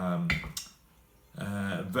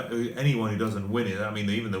anyone who doesn't win it, I mean,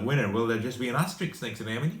 even the winner, will there just be an asterisk next to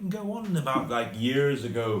it? I mean, you can go on about like years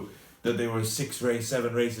ago that there were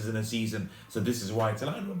 7 races in a season, so this is why it's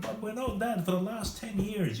allowed. But we're not that. For the last 10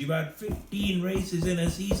 years, you've had 15 races in a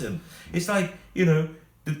season. It's like,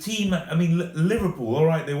 the team, I mean, Liverpool, all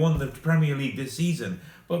right, they won the Premier League this season,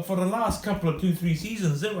 but for the last couple of 2-3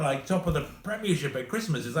 seasons, they were like top of the Premiership at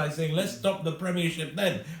Christmas. It's like saying, let's stop the Premiership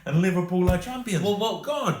then, and Liverpool are champions. Well,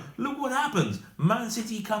 God, look what happens. Man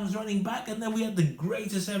City comes running back, and then we had the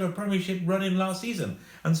greatest ever Premiership run-in last season.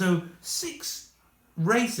 And so, 6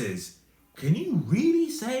 races, can you really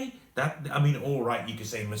say that? I mean, all right, you could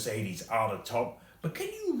say Mercedes are the top, but can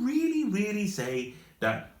you really say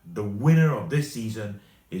that the winner of this season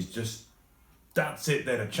is just, that's it,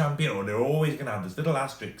 they're a champion, or they're always going to have this little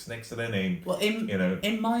asterisk next to their name? Well,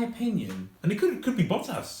 in my opinion... And it could be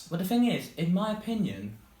Bottas. Well, the thing is, in my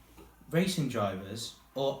opinion, racing drivers,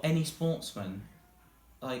 or any sportsman,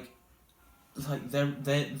 like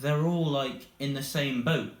they're all, like, in the same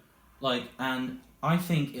boat. Like, and I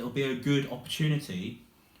think it'll be a good opportunity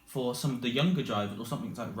for some of the younger drivers or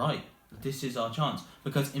something like, right, this is our chance.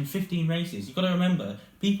 Because in 15 races, you've got to remember,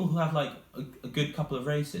 people who have like a good couple of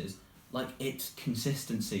races, like it's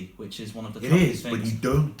consistency, which is one of the toughest things. But you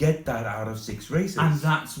don't get that out of 6 races. And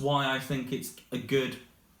that's why I think it's a good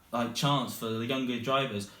chance for the younger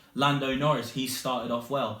drivers. Lando Norris, he started off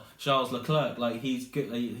well. Charles Leclerc, he's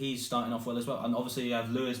good. He's starting off well as well. And obviously you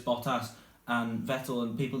have Lewis, Bottas, and Vettel,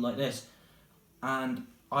 and people like this. And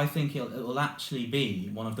I think it will actually be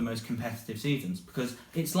one of the most competitive seasons, because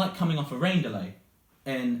it's like coming off a rain delay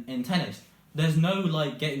in tennis. There's no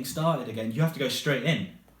getting started again. You have to go straight in,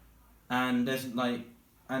 and there's and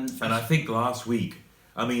I think last week,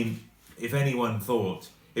 I mean, if anyone thought,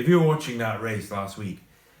 if you were watching that race last week,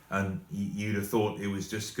 and you'd have thought it was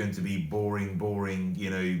just going to be boring,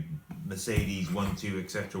 Mercedes 1-2,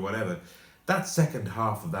 etc., whatever. That second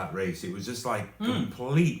half of that race, it was just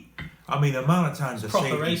complete. I mean, the amount of times the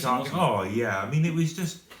safety target. Oh yeah, I mean, it was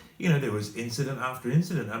just there was incident after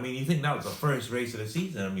incident. I mean, you think that was the first race of the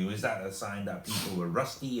season? I mean, was that a sign that people were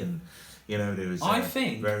rusty and there was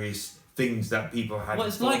various things that people had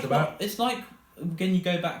thought about? It's like when you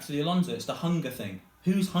go back to the Alonso, it's the hunger thing.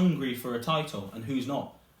 Who's hungry for a title and who's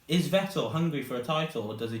not? Is Vettel hungry for a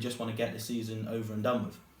title, or does he just want to get the season over and done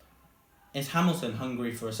with? Is Hamilton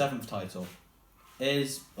hungry for a 7th title?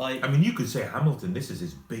 I mean, you could say Hamilton, this is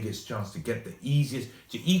his biggest chance to get the easiest,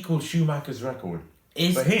 to equal Schumacher's record.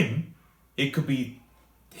 For him, it could be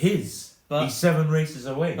his. But he's 7 races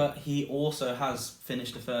away. But he also has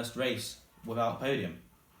finished the first race without podium.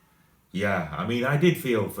 Yeah, I mean, I did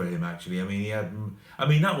feel for him, actually. I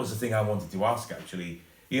mean, that was the thing I wanted to ask, actually.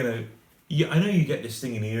 I know you get this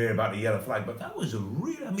thing in your ear about the yellow flag, but that was a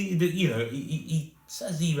real... I mean, he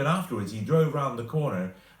says even afterwards, he drove round the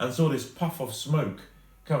corner and saw this puff of smoke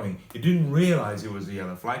coming. You didn't realise it was a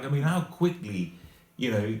yellow flag. I mean, how quickly,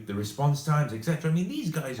 the response times, etc. I mean, these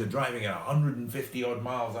guys are driving at 150 odd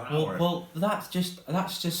miles an hour. Well, that's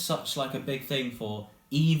just such like a big thing for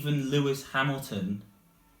even Lewis Hamilton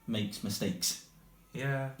makes mistakes.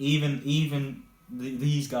 Yeah. Even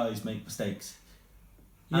these guys make mistakes.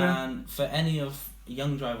 Yeah. And for any of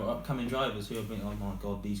young upcoming drivers who have been, oh my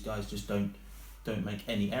god, these guys just don't make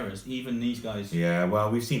any errors. Even these guys. Yeah, well,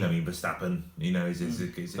 we've seen. I mean, Verstappen.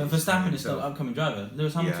 But Verstappen is still an upcoming driver.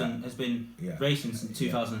 Lewis Hamilton has been racing since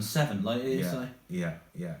 2007.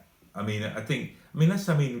 Yeah. I mean, let's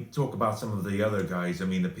talk about some of the other guys. I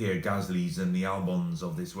mean, the Pierre Gasly's and the Albons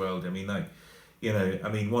of this world. I mean,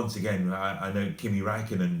 once again, I know Kimi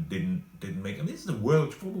Räikkönen didn't make. I mean, this is a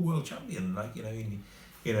former world champion.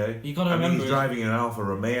 You got to remember he's driving an Alfa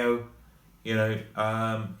Romeo.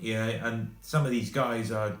 And some of these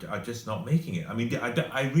guys are just not making it. I mean,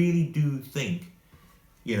 I really do think,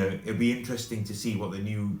 it'd be interesting to see what the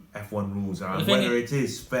new F1 rules are and whether it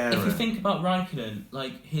is fair. If you think about Raikkonen,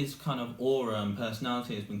 like his kind of aura and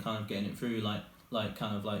personality has been kind of getting it through, like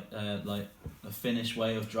a Finnish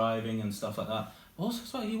way of driving and stuff like that.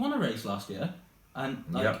 Also, he won a race last year, and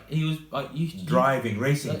he was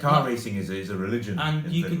racing, racing is a religion.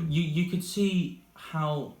 And you could see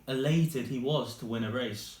how elated he was to win a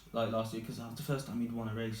race like last year, because that was the first time he'd won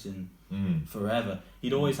a race in forever.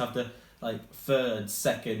 He'd always have to third,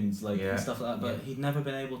 seconds, and stuff like that, but he'd never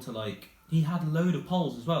been able to he had a load of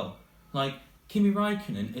poles as well. Like Kimi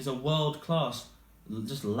Räikkönen is a world class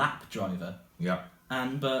just lap driver. Yeah.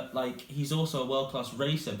 But he's also a world class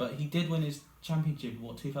racer, but he did win his championship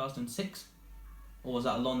 2006? Or was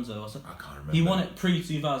that Alonso? I can't remember. He won it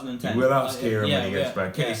pre-2010. We'll ask Kieran when he gets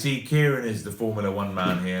back. Yeah. See, Kieran is the Formula One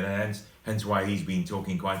man here, and hence why he's been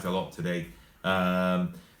talking quite a lot today. But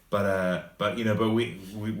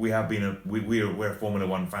we have been we're Formula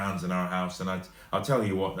One fans in our house, and I'll tell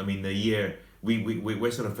you what. I mean, the year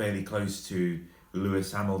we're sort of fairly close to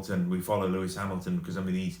Lewis Hamilton. We follow Lewis Hamilton because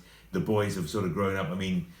the boys have sort of grown up. I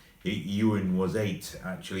mean, Ewan was 8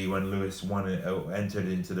 actually when Lewis entered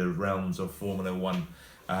into the realms of Formula One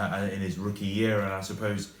in his rookie year, and I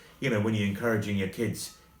suppose when you're encouraging your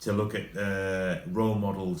kids to look at role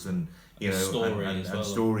models and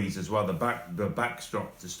stories as well, the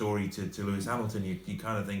backdrop, the story to Lewis Hamilton, you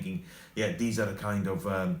kind of thinking, these are the kind of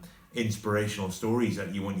inspirational stories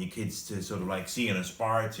that you want your kids to sort of see and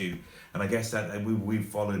aspire to, and I guess that we've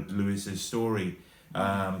followed Lewis's story.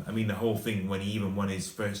 The whole thing when he even won his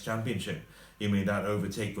first championship, that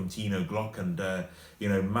overtake from Tino Glock and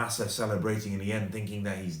Massa celebrating in the end, thinking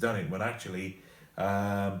that he's done it, when actually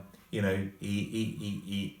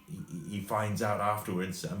he finds out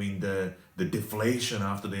afterwards. I mean, the deflation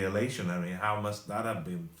after the elation. I mean, how must that have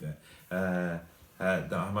been?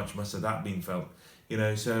 How much must have that been felt?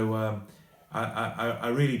 So I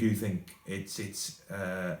really do think it's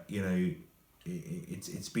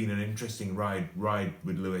been an interesting ride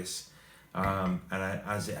with Lewis, and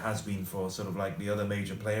as it has been for sort of the other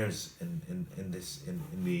major players in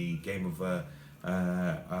the game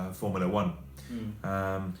of Formula One.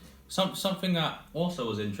 Something that also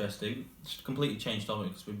was interesting, just completely changed topic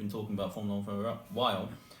because we've been talking about Formula One for a while.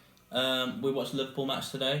 We watched the Liverpool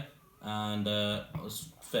match today, and I was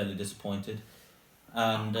fairly disappointed.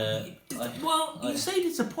 And you say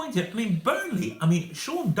disappointed. I mean, Burnley. I mean,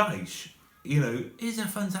 Sean Dyche, is a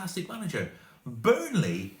fantastic manager.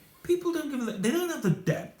 Burnley, people don't give they don't have the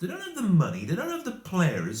depth, they don't have the money, they don't have the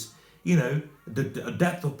players, the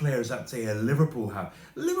depth of players that, say, Liverpool have.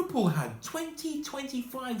 Liverpool had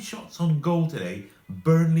 25 shots on goal today.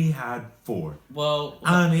 Burnley had 4.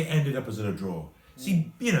 And it ended up as a draw. See,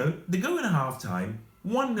 they go in at half-time,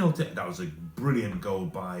 1-0 to... That was a brilliant goal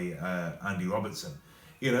by Andy Robertson,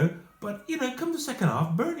 But, come the second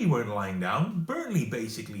half, Burnley weren't lying down. Burnley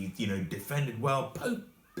basically, defended well. Pope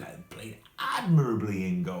played admirably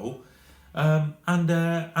in goal. And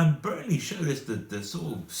Burnley showed us the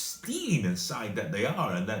sort of steeliness side that they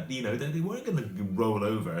are, and that, that they weren't going to roll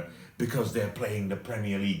over because they're playing the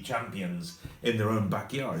Premier League champions in their own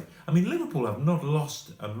backyard. I mean, Liverpool have not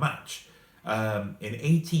lost a match in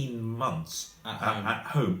 18 months at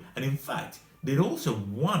home. And in fact, they'd also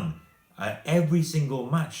won every single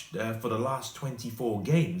match for the last 24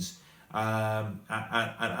 games at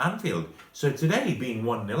Anfield. So today being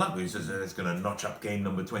 1-0 up, it's going to notch up game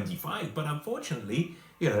number 25. But unfortunately,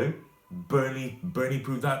 Burnley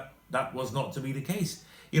proved that was not to be the case.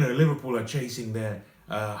 Liverpool are chasing their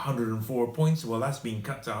 104 points. Well, that's been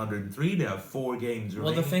cut to 103. They have 4 games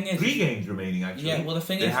remaining. Well, the thing is... 3 games remaining, actually. Yeah, well, the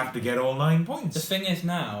thing they have to get all 9 points. The thing is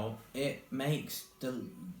now, it makes the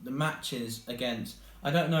matches against... I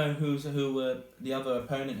don't know who the other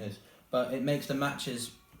opponent is, but it makes the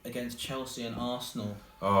matches against Chelsea and Arsenal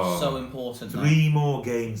so important. 3 more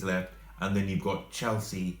games left, and then you've got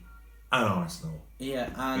Chelsea and Arsenal. Yeah,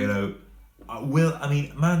 and you know,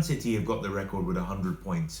 Man City have got the record with 100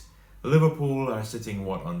 points. Liverpool are sitting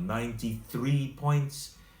on 93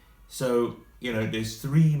 points. So there's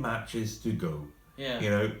 3 matches to go.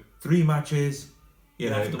 Yeah. 3 matches.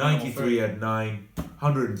 93 at at 9,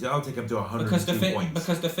 100. I'll take them to 102 points.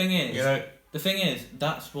 Because the thing is,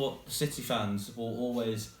 that's what the City fans will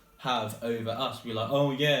always have over us. Be like, oh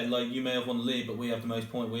yeah, like you may have won the league, but we have the most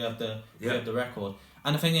points. We have the record.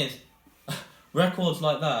 And the thing is, records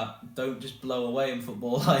like that don't just blow away in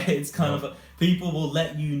football. Like it's kind of people will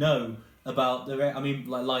let you know about the.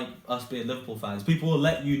 Like us being Liverpool fans, people will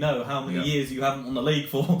let you know how many years you haven't won the league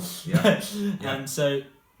for. And so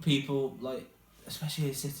people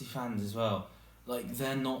especially City fans as well,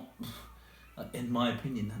 they're not, in my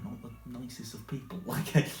opinion, they're not the nicest of people.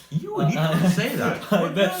 You can't say that.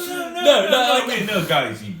 No,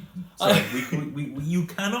 guys, you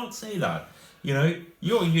cannot say that.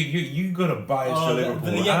 You got a bias to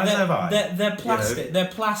Liverpool. They're plastic. They're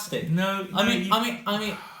plastic. No,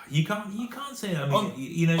 you can't say that.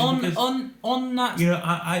 On that.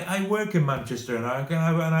 I work in Manchester, and I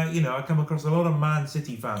come across a lot of Man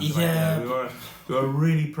City fans. Who are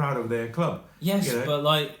really proud of their club. Yes, but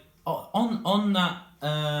on that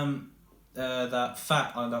that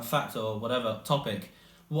fact or whatever topic,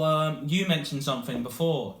 you mentioned something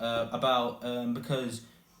before about because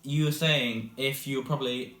you were saying if you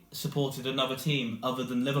probably supported another team other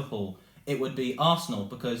than Liverpool, it would be Arsenal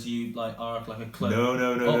because you are a club. No.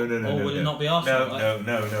 Or would it not be Arsenal?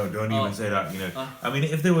 No. Don't even say that.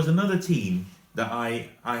 If there was another team that I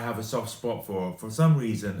have a soft spot for some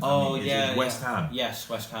reason, it's West Ham. Yes,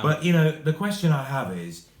 West Ham. But the question I have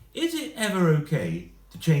is it ever okay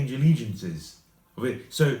to change allegiances?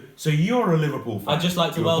 So you're a Liverpool fan. I'd just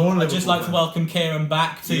like to welcome Kieran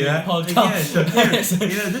back to the podcast.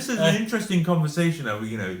 This is an interesting conversation.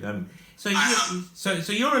 So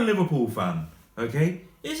you're a Liverpool fan, okay?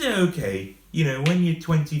 Is it okay, when you're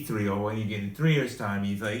 23 or when you get in 3 years' time,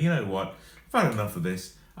 you say, you know what, I've had enough of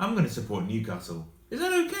this. I'm going to support Newcastle. Is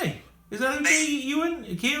that okay? Is that okay, Ewan,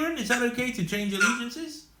 Kieran? Is that okay to change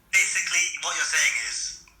allegiances? Basically, what you're saying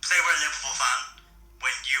is, say we're a Liverpool fan,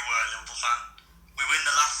 when you were a Liverpool fan, we win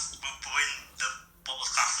what was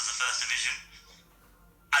classed as the first division,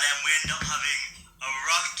 and then we end up having a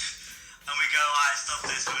rut, and we go, alright, stop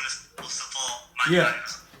this, we're going to support Man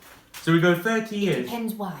United. So we go 30 years.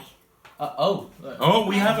 Depends why.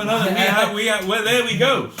 We have another. Well, there we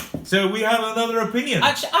go. So we have another opinion.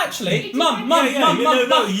 Actually, Mum,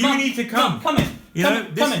 you need to come. Come in.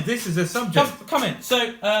 This is a subject. Come in.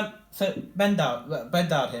 So bend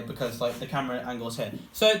down here because the camera angle's here.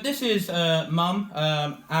 So this is Mum,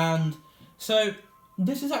 and so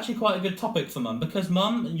this is actually quite a good topic for Mum because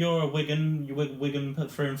Mum, you're a Wigan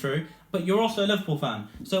through and through, but you're also a Liverpool fan.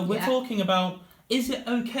 So we're talking about, is it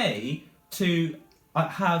okay to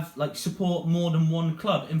have support more than one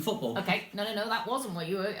club in football? Okay, no, that wasn't what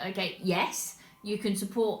you were. Okay, yes, you can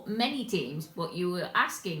support many teams. What you were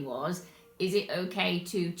asking was, is it okay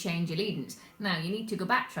to change allegiance? Now you need to go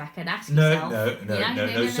backtrack and ask yourself.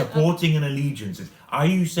 No. Supporting an allegiance. Are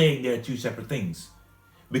you saying they're two separate things?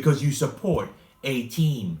 Because you support a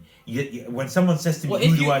team. When someone says to me,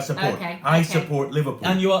 "Who do I support?" I support Liverpool.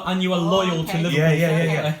 And you are loyal to Liverpool.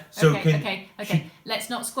 Yeah. So okay. Let's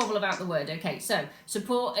not squabble about the word. Okay, so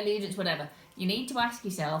support, allegiance, whatever. You need to ask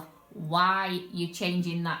yourself why you're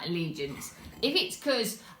changing that allegiance. If it's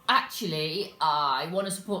because actually I want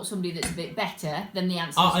to support somebody that's a bit better, then the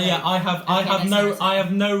answer is no. I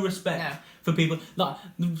have no respect for people that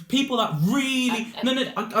really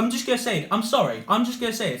I'm just gonna say it. I'm sorry. I'm just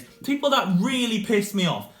gonna say it. People that really piss me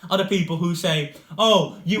off are the people who say,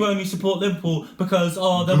 "Oh, you only support Liverpool because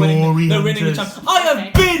they're winning the champions." I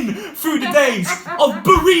have been through the days of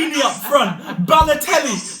Barini up front,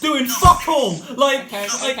 Balotelli doing fuck all.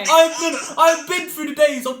 I've been through the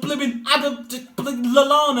days of blimmin' Adam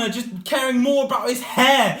Lallana just caring more about his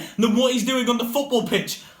hair than what he's doing on the football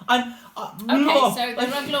pitch. And so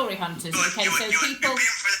there are glory hunters. Okay, so people.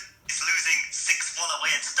 It's losing 6-1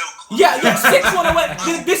 away at Stoke. Yeah, 6-1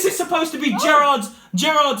 away. This is supposed to be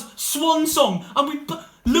Gerrard's swan song, and we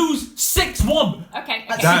lose 6-1. Okay.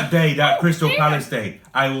 That day, that Crystal Palace day,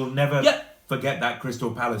 I will never forget that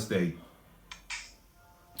Crystal Palace day.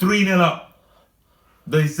 3-0 up.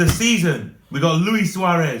 It's the season. We got Luis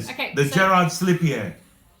Suarez, Gerrard Slippier.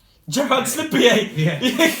 Gerard Slippier. Yeah.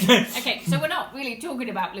 Okay, so we're not really talking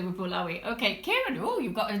about Liverpool, are we? Okay, Kieran,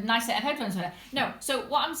 you've got a nice set of headphones on. No, so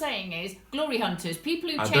what I'm saying is glory hunters, people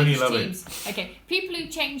who change teams. Okay, people who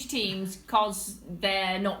change teams because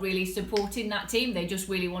they're not really supporting that team. They just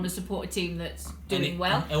really want to support a team that's doing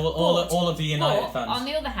well. All of the United fans. On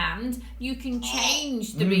the other hand, you can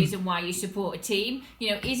change the reason why you support a team.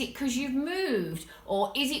 You know, is it because you've moved,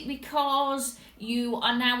 or is it because you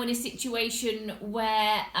are now in a situation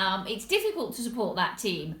where it's difficult to support that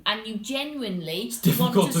team, and you genuinely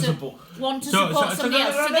want to support somebody else. So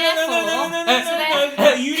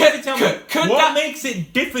therefore, you need to tell me what makes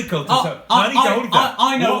it difficult to support.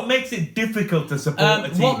 I know what makes it difficult to support a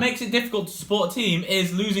team. What makes it difficult to support a team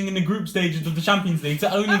is losing in the group stages of the Champions League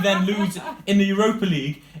to only then lose in the Europa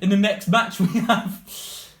League in the next match we have.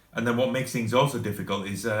 And then what makes things also difficult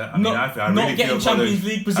is, I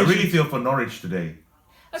really feel for Norwich today.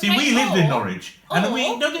 Okay, see, we lived in Norwich, and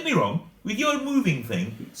don't get me wrong, with your moving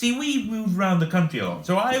thing, see, we moved around the country a lot,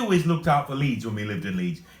 so I always looked out for Leeds when we lived in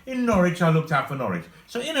Leeds. In Norwich, I looked out for Norwich.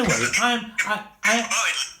 So in a way,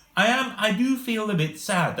 I do feel a bit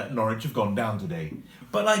sad that Norwich have gone down today.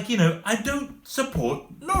 But I don't support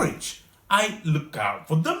Norwich. I look out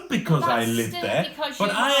for them because I live there,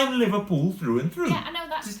 but I am Liverpool through and through. Yeah, I know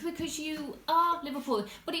that's because you are Liverpool,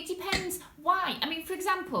 but it depends why. I mean, for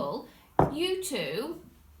example, you two,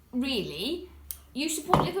 really, you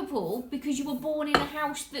support Liverpool because you were born in a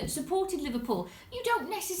house that supported Liverpool. You don't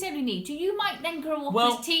necessarily need to. You might then grow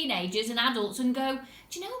up as teenagers and adults and go,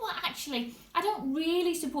 do you know what, actually, I don't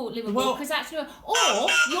really support Liverpool because that's no... Or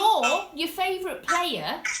your favourite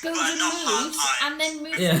player goes and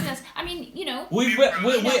moves with us. I mean,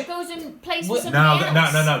 goes and plays for somebody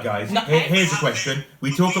else. No, guys. Here's a question.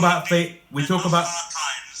 We talk about favourite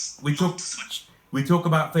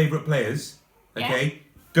players. Okay. Yeah.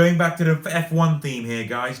 Going back to the F1 theme here,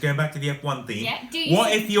 guys. Going back to the F1 theme. Yeah.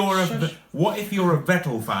 What if you're a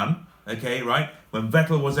Vettel fan? Okay, right? When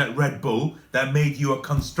Vettel was at Red Bull, that made you a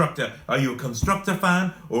constructor. Are you a constructor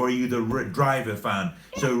fan or are you the driver fan?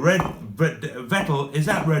 So Vettel is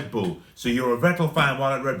at Red Bull. So you're a Vettel fan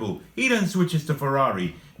while at Red Bull. He then switches to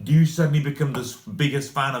Ferrari. Do you suddenly become the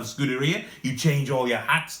biggest fan of Scuderia? You change all your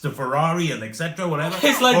hats to Ferrari and etc. Whatever.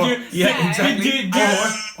 It's like exactly.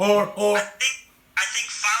 I think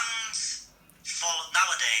fans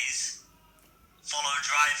nowadays follow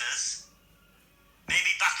drivers.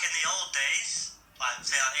 Maybe back in the old days, like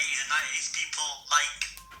say like 80s and 90s, people like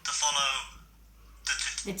to follow the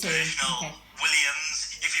traditional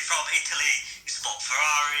Williams. If you're from Italy, you support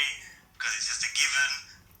Ferrari because it's just a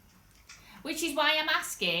given. Which is why I'm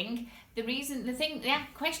asking the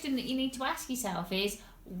question that you need to ask yourself is,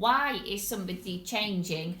 why is somebody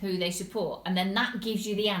changing who they support? And then that gives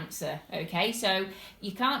you the answer, okay? So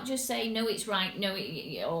you can't just say, no, it's right, no,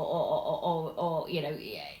 or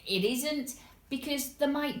it isn't, because there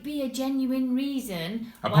might be a genuine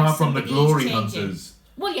reason. Apart from the glory hunters.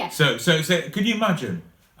 Well, yeah. So could you imagine?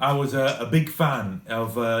 I was a big fan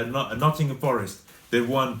of Nottingham Forest. They've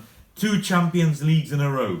won 2 Champions Leagues in a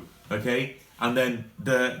row, okay? And then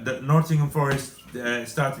the Nottingham Forest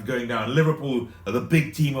started going down. Liverpool are the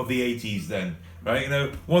big team of the 80s then,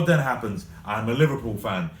 right? What then happens? I'm a Liverpool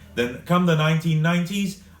fan. Then come the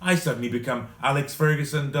 1990s, I suddenly become Alex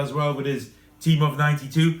Ferguson does well with his team of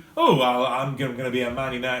 92. I'm going to be a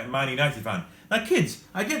Man United fan. Now kids,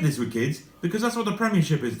 I get this with kids because that's what the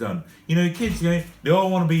Premiership has done. Kids, they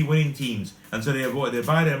all want to be winning teams. And so they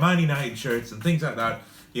buy their Man United shirts and things like that.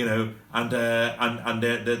 And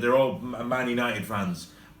they're all Man United fans.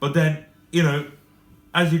 But then,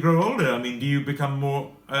 as you grow older, I mean, do you become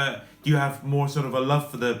more? Do you have more sort of a love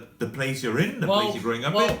for the place you're in, place you're growing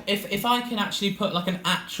up in? Well, if I can actually put like an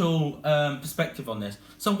actual perspective on this,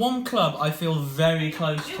 so one club I feel very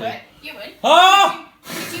close to. You would. Oh!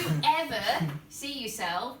 Would you ever see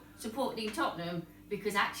yourself supporting Tottenham?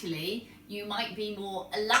 Because actually, you might be more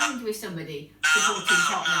aligned with somebody supporting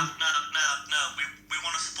Tottenham. No. We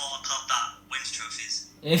want to support a club that wins trophies.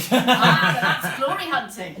 That's glory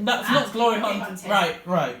hunting. That's not glory hunting. Right.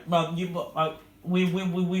 Well,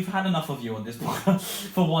 we've had enough of you on this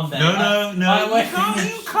for one day. No. You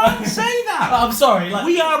can't say that. I'm sorry.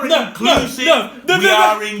 We are inclusive. We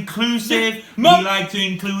are inclusive. We like to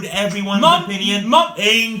include everyone's opinion,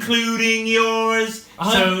 including yours.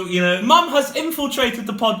 Mum has infiltrated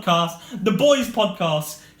the podcast, the boys'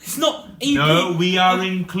 podcast. It's not EP. No, we are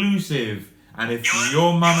inclusive. And if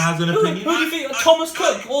your mum has an opinion... Who do you think? Thomas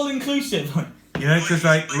Cook, all inclusive. Because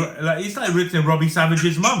it's like Rick and Robbie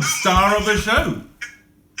Savage's mum, star of the show. The Me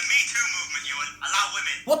Too movement, you would allow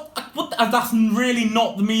women. What? That's really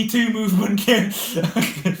not the Me Too movement, kid.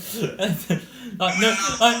 Like no,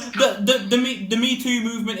 the Me Too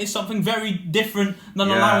movement is something very different than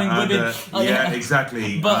allowing women.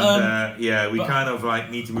 Exactly. But we kind of like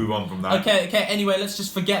need to move on from that. Okay. Anyway, let's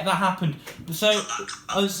just forget that happened. So,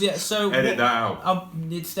 Edit that out.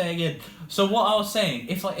 It's staying in. So what I was saying,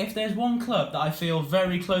 if there's one club that I feel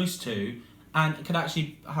very close to and could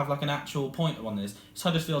actually have like an actual pointer on this, it's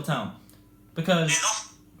Huddersfield Town, because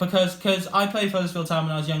I played for Huddersfield Town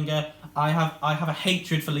when I was younger. I have a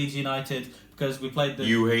hatred for Leeds United because we played the.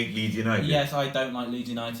 You hate Leeds United? Yes, I don't like Leeds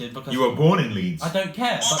United because. You were born in Leeds. I don't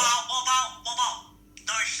care. What about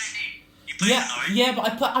Norwich City? You played for Norwich? Yeah,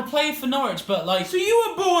 but I played for Norwich, but like. So you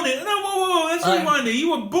were born in. No, whoa, let's rewind it.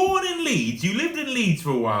 You were born in Leeds. You lived in Leeds for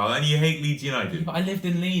a while, and you hate Leeds United. But I lived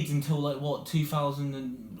in Leeds until like what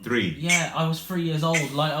 2003. Yeah, I was 3 years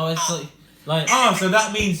old. Like I was like. Oh, so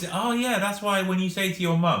that means. Oh yeah, that's why when you say to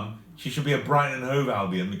your mum. She should be a Brighton and Hove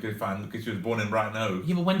Albion because she was born in Brighton and Hove.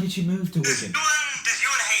 Yeah, but when did she move to Wigan? Does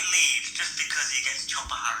Ewan hate Leeds just because he gets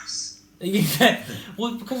Chopper Harris? Yeah,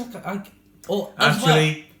 well, because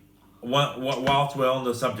Actually, whilst we're on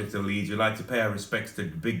the subject of Leeds, we'd like to pay our respects to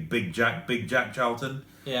Big Jack Charlton,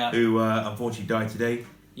 who unfortunately died today.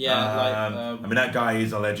 Yeah, I mean that guy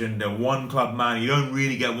is a legend, a one club man. You don't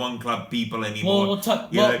really get one club people anymore. I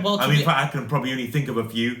mean, in fact, I can probably only think of a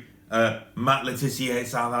few. Matt Letizia at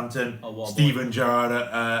Southampton, Steven Gerrard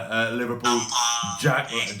at Liverpool, Jack.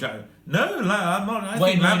 No, I'm not. I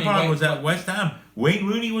think Lampard was at West Ham. Wayne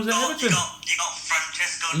Rooney was at Everton. You got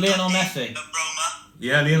Francesco Lionel Messi at Roma.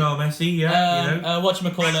 Yeah, Lionel Messi. Yeah,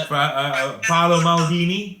 whatchamacallit? Paolo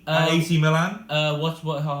Maldini at AC Milan.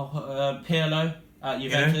 Pirlo at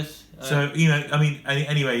Juventus. So I mean,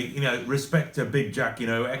 anyway, respect to Big Jack,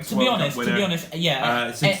 ex-World Cup winner.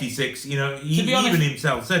 66. He even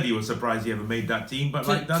himself said he was surprised he ever made that team, but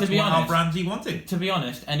that's what Alf Ramsey wanted. To be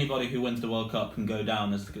honest, anybody who wins the World Cup can go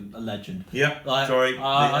down as a legend. Yeah, sorry,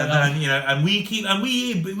 and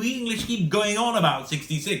we English keep going on about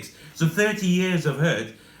 66. So 30 years of hurt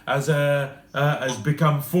has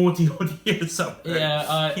become 40 odd years of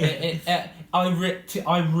hurt. Yeah,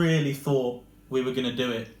 I really thought we were going to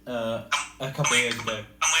do it a couple of years ago. And we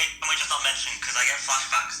just not mention because I get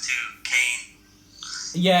flashbacks to Kane.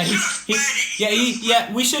 Yeah,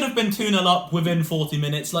 we should have been 2-0 up within 40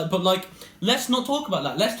 minutes. Let's not talk about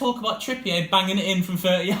that. Let's talk about Trippier banging it in from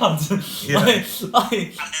 30 yards. Yeah.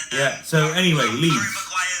 So anyway, Leeds. Harry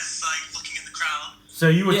Maguire's looking in the crowd. So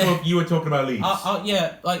you were talking about Leeds.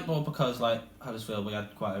 Because Huddersfield, we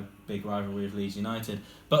had quite a big rivalry with Leeds United,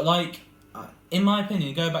 but in my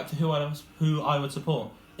opinion, go back to who I would support.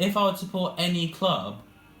 If I would support any club,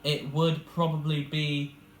 it would probably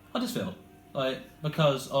be Huddersfield.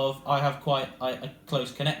 Because I have quite a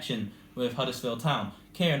close connection with Huddersfield Town.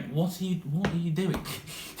 Kieran, what are you doing?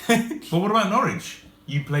 But what about Norwich?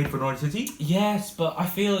 You played for Norwich City? Yes, but I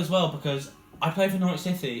feel as well because I played for Norwich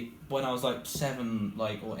City when I was 7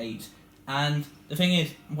 or 8, and the thing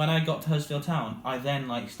is, when I got to Huddersfield Town, I then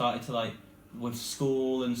started to with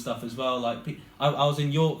school and stuff as well. I was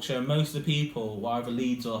in Yorkshire, and most of the people were either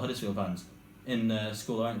Leeds or Huddersfield fans in the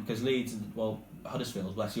school around, because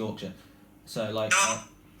Huddersfield, West Yorkshire. So Premier League as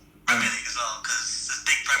well, because there's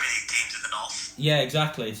big Premier League teams in the north. Yeah,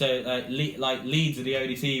 exactly. So Leeds are the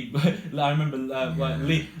only team. I remember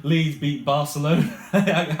Leeds beat Barcelona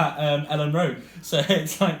at Ellen Road. So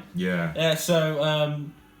it's I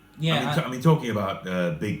mean, talking about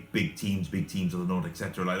big teams of the north,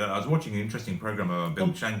 etc. like that. I was watching an interesting program about Bill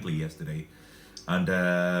Shankly yesterday, and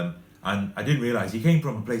I didn't realise he came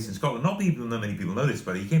from a place in Scotland. Not many people know this,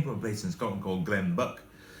 but he came from a place in Scotland called Glenbuck.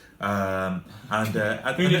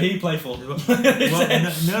 Who did he play for? No,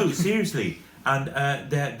 seriously. And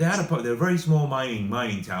they're a very small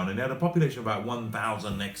mining town, and they had a population of about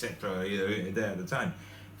 1,000, etc. There at the time.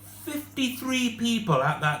 53 people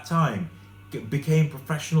at that time became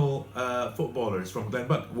professional footballers from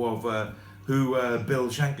Glenbuck, who Bill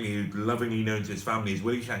Shankly, who lovingly known to his family as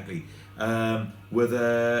Willie Shankly, were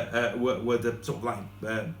the sort of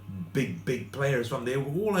big players from there,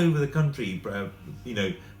 all over the country,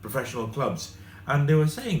 professional clubs. And they were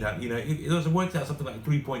saying that it was worked out something like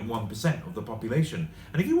 3.1% of the population,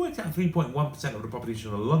 and if you worked out 3.1% of the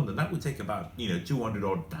population of London, that would take about 200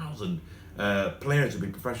 odd thousand players to be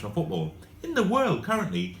professional football. In the world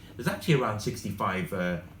currently, there's actually around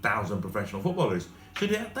 65,000 professional footballers. So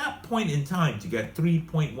at that point in time, to get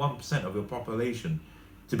 3.1% of your population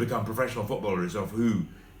to become professional footballers, of who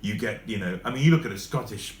you get, you look at the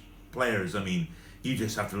Scottish players. I mean, you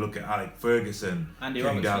just have to look at Alec Ferguson, Andy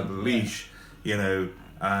Kenny Robertson, Dalglish,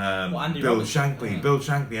 Andy Bill Robertson, Shankly. yeah. Bill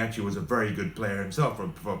Shankly actually was a very good player himself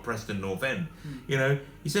for Preston North End. You know,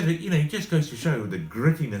 he said that, it just goes to show the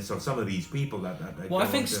grittiness of some of these people that Well, go I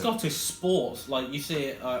think on to- Scottish sports, like you see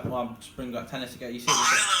it. I'm just bringing back tennis again. You see it.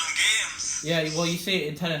 Highland Games. Yeah, well, you see it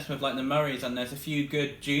in tennis with like the Murrays, and there's a few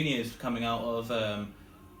good juniors coming out of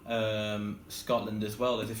Scotland as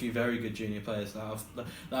well. There's a few very good junior players that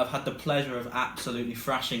I've had the pleasure of absolutely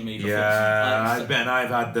thrashing me before. Yeah, Like, I've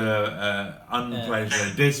had the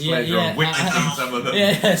unpleasure, displeasure of witnessing some of them.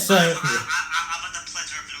 Yeah, so I've had the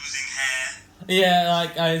pleasure of losing hair.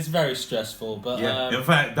 yeah, it's very stressful. But Yeah. In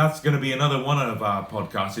fact, that's going to be another one of our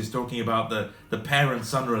podcasts. Is talking about the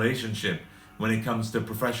parent-son relationship when it comes to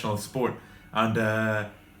professional sport, and the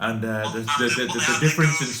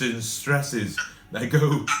differences in stresses that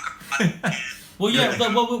go. well, yeah,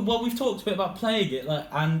 Yeah. well, we've talked a bit about playing it,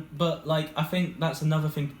 but I think that's another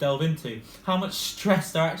thing to delve into. How much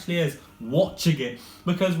stress there actually is watching it,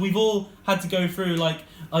 because we've all had to go through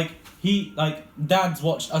Dad's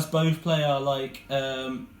watched us both play our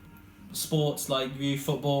sports like youth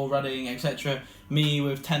football, running, etc. Me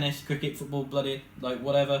with tennis, cricket, football, bloody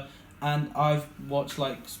whatever. And I've watched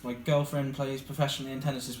my girlfriend plays professionally in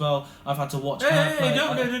tennis as well. I've had to watch her play. Hey,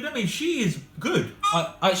 don't mean she is good.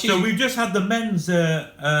 Actually, So we've just had the men's,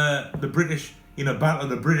 the British, battle of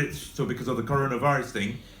the British. So because of the coronavirus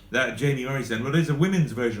thing, that Jamie Murray said. Well, there's a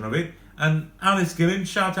women's version of it, and Alice Gillen.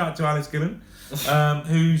 Shout out to Alice Gillen,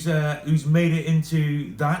 who's made it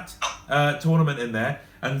into that tournament in there,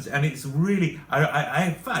 and it's really.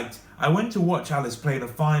 In fact, I went to watch Alice play the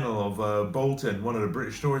final of Bolton, one of the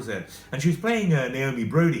British tours there, and she was playing Naomi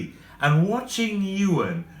Brodie, and watching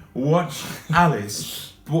Ewan watch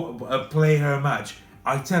Alice play her match.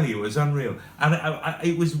 I tell you, it was unreal, and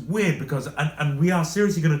it was weird because, and we are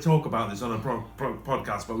seriously going to talk about this on a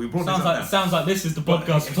podcast, but we brought this up now. Sounds like this is the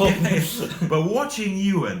podcast we're talking. But watching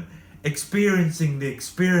Ewan experiencing the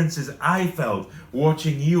experiences I felt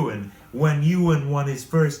watching Ewan when Ewan won his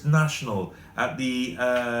first national at the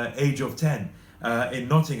age of 10 in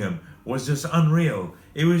Nottingham was just unreal.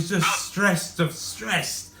 It was just stressed, and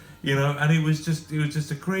it was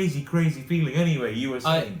just a crazy feeling. Anyway, you were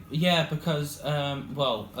saying. Because now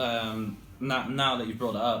that you've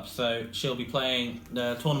brought it up, so she'll be playing.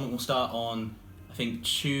 The tournament will start on, I think,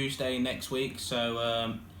 Tuesday next week.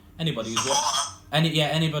 So anybody who's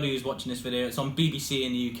watching this video, it's on BBC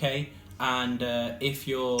in the UK, and if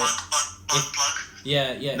you're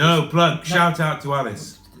plug. Shout out to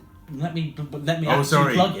Alice. Let me Oh,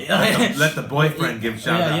 sorry. plug it. Let the boyfriend give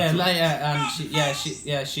shout out. And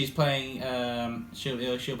she's playing. She'll be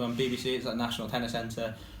on BBC. It's at National Tennis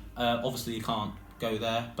Centre. Obviously, you can't go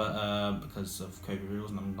there, but because of COVID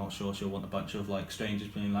rules, and I'm not sure she'll want a bunch of strangers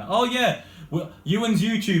being like, "Oh yeah, Ewan's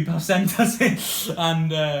YouTube has sent us in,"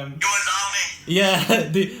 and Ewan's Army. yeah.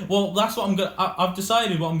 That's what I'm gonna. I've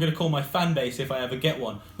decided what I'm gonna call my fan base if I ever get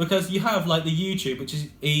one, because you have the YouTube, which is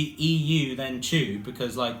EU, then Tube,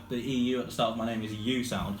 because the EU at the start of my name is a U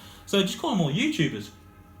sound. So just call them all YouTubers.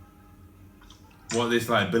 What this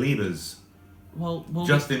believers? Well,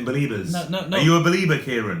 Justin Believers. No. Are you a believer,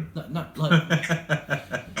 Kieran? No, Ruined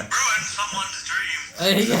someone's dream. So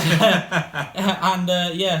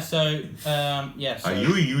Are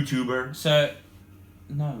you a YouTuber? So,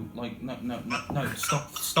 no,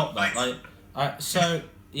 stop that.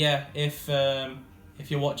 If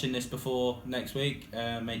you're watching this before next week,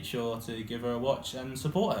 make sure to give her a watch and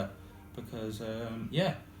support her, because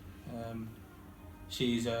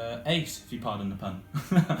she's ace, if you pardon the pun.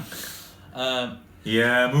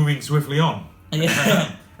 Moving swiftly on.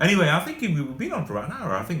 Yeah. Anyway, I think we've been on for about an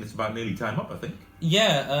hour. I think it's about nearly time up, I think.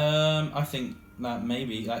 I think that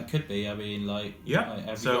maybe that could be. I mean, have you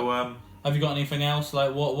got anything else?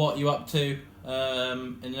 What you up to in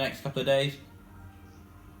the next couple of days?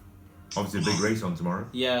 Obviously, a big race on tomorrow.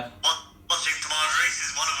 Yeah. Watching tomorrow's race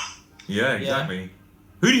is one of them. Yeah, exactly.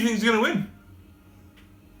 Who do you think is going to win?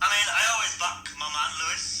 I mean, I always back my man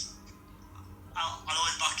Lewis. I'll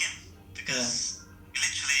always back him because he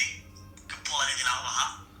literally can pull anything out of a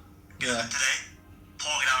hat. Yeah. Today,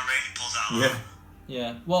 pouring down rain, he pulls it out of a hat.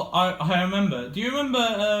 Yeah. Well, I remember. Do you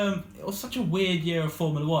remember? It was such a weird year of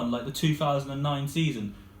Formula One, the 2009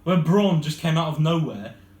 season, where Braun just came out of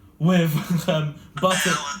nowhere with Button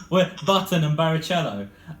and Barrichello,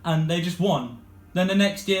 and they just won. Then the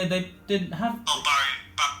next year they didn't have. Barrichello.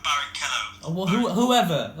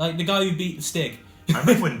 Whoever, the guy who beat the Stig. I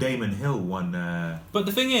remember when Damon Hill won. But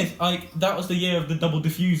the thing is, that was the year of the double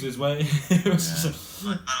diffusers, where it was. I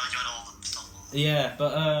don't enjoy all the stuff. Yeah,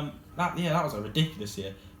 but that was a ridiculous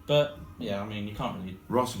year. But I mean, you can't really.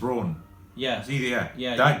 Ross Brawn. Yeah. See,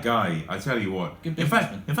 that guy. I tell you what. Good in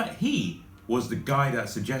businessman. fact, he was the guy that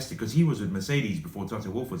suggested, because he was with Mercedes before Toto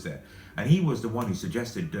Wolff was there, and he was the one who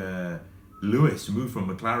suggested Lewis move from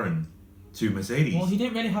McLaren to Mercedes. Well, he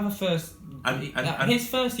didn't really have a first. And his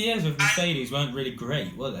first years with Mercedes weren't really great,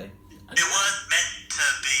 were they? It weren't meant to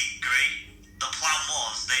be great. The plan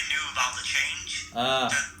was they knew about the change.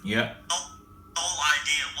 Yeah. The whole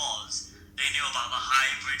idea was they knew about the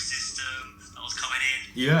hybrid system that was coming in.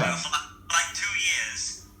 Yeah. For like 2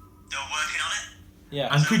 years, they were working on it.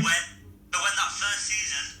 Yeah. And So when that first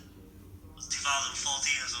season was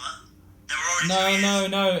 2014 or something, they were already 2 years.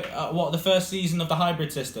 No. What, the first season of the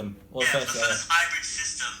hybrid system? Or Yeah, the the first, first hybrid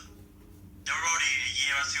system, they were already a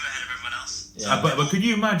year or two ahead of everyone else. Yeah. But could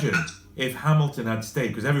you imagine if Hamilton had stayed?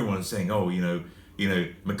 Because everyone was saying, oh, you know,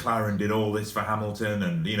 McLaren did all this for Hamilton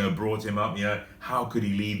and, brought him up. How could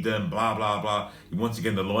he leave them? Blah, blah, blah. Once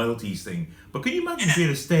again, the loyalties thing. But can you imagine if he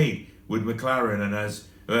had stayed with McLaren and, as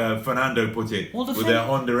Fernando put it, Well, with their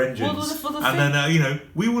Honda engines? Then,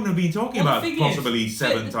 we wouldn't have been talking about possibly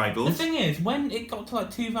 7 titles. The thing is, when it got to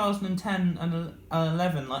like 2010 and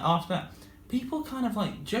 11, like after that, people kind of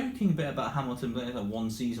like joking a bit about Hamilton, but it's like one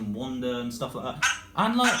season wonder and stuff like that.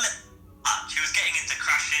 And like, He was getting into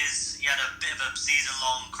crashes. He had a bit of a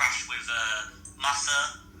season-long crash with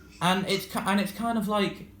Massa. and it's kind of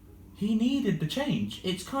like he needed the change.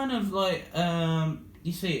 It's kind of like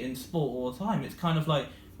you see it in sport all the time. It's kind of like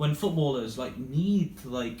when footballers like need to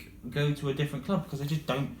like go to a different club because they just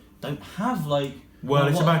don't have like. Well,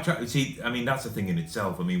 it's about that's the thing in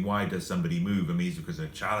itself. I mean, why does somebody move? I mean, is it because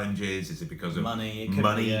of challenges? Is it because of money? It could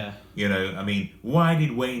money? be, yeah. Why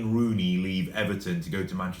did Wayne Rooney leave Everton to go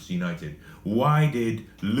to Manchester United? Why did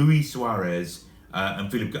Luis Suarez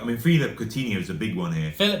and Philip Coutinho is a big one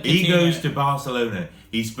here. He goes to Barcelona.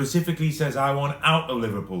 He specifically says, "I want out of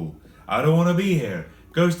Liverpool. I don't want to be here."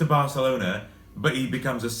 Goes to Barcelona. But he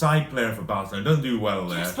becomes a side player for Barcelona. Doesn't do well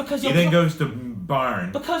there. He then goes to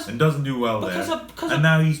Bayern and doesn't do well there. And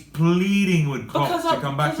now he's pleading with Klopp to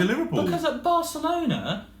come back to Liverpool. Because at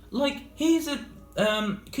Barcelona, like he's a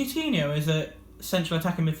Coutinho is a central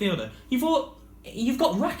attacking midfielder. You've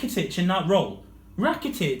got Rakitic in that role.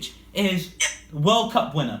 Rakitic is World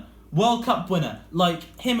Cup winner. Like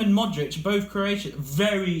him and Modric, both Croatian,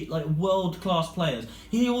 very like world class players.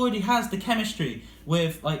 He already has the chemistry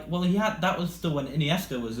with that was still when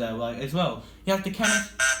Iniesta was there as well. He had the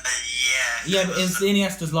chemistry. Yeah, but it's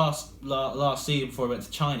Iniesta's last season before he went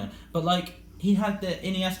to China. But like he had the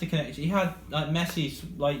Iniesta connection. He had like Messi,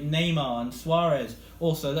 like Neymar and Suarez.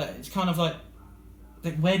 Also, that it's kind of like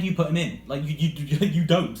where do you put him in? Like you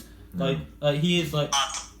don't. Like he is like.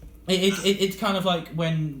 It's kind of like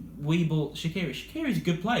when we bought Shaqiri. Shaqiri's a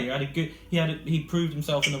good player. He proved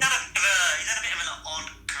himself in the. He's had a bit of an odd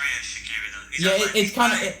career, Shaqiri, though. It's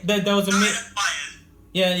kind of there was a meme.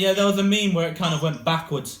 Yeah, there was a meme where it kind of went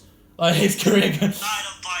backwards, like his career. Started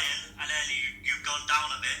on Bayern, and then you've gone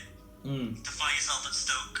down a bit to find yourself at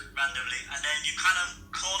Stoke randomly, and then you kind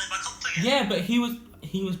of called it back up again. Yeah, but he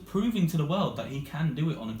was proving to the world that he can do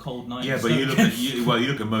it on a cold night. Yeah, but you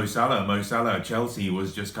look at Mo Salah. Mo Salah at Chelsea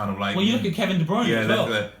was just kind of like. Well, you look at Kevin De Bruyne as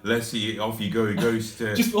well. Let's see, off you go. He goes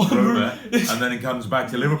to Roma, and then he comes back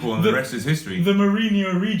to Liverpool, and the rest is history. The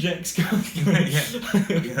Mourinho rejects.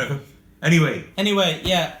 Anyway,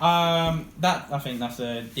 yeah. I think that's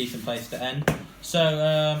a decent place to end.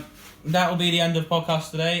 So that will be the end of the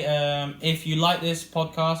podcast today. If you like this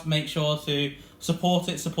podcast, make sure to support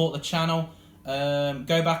the channel.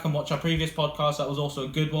 Go back and watch our previous podcast. That was also a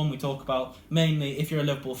good one. We talk about mainly if you're a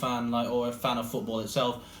Liverpool fan, or a fan of football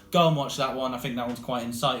itself. Go and watch that one. I think that one's quite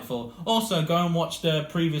insightful. Also, go and watch the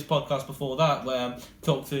previous podcast before that, where I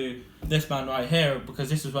talked to this man right here, because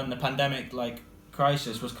this is when the pandemic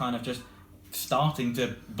crisis was kind of just starting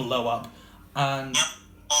to blow up, and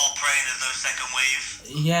all praying there's no second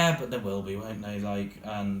wave. Yeah, but there will be, won't they?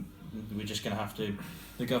 And we're just gonna have to.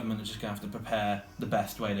 The government is just going to have to prepare the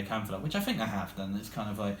best way they can for that, which I think they have done. It's kind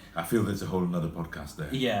of like... I feel there's a whole another podcast there.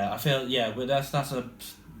 Yeah, I feel... Yeah, but that's a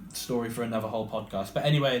story for another whole podcast. But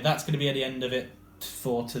anyway, that's going to be at the end of it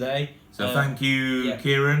for today. So thank you,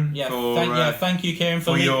 Kieran. Thank you, Kieran,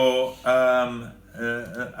 for your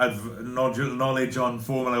knowledge on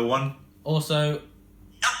Formula 1. Also...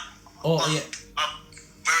 I'm very,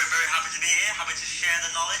 very happy to be here. Happy to share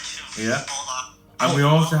the knowledge of sport. And we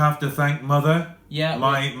also have to thank Mother, Yeah,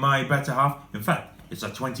 my better half. In fact, it's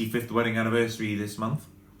our 25th wedding anniversary this month.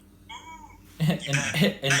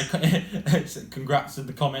 Congrats in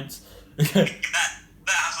the comments. You better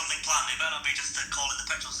have something planned. It better not be just a call in the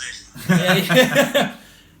petrol station.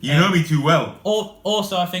 You know me too well.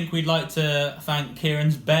 Also, I think we'd like to thank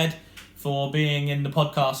Kieran's bed for being in the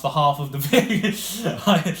podcast for half of the video.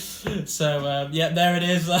 So yeah, there it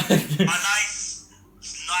is. My nice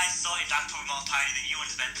sorted dad's probably more tiny than you and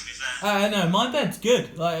his bed, to be fair. I know my bed's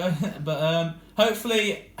good, like, but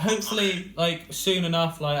hopefully, like soon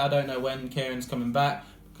enough. Like I don't know when Kieran's coming back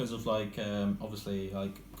because of like obviously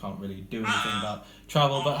like can't really do anything about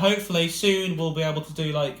travel, but hopefully soon we'll be able to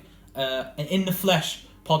do like an in the flesh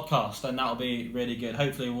podcast, and that'll be really good.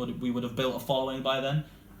 Hopefully we would have built a following by then,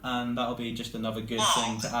 and that'll be just another good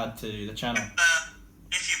thing to add to the channel.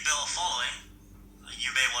 If you build a following, you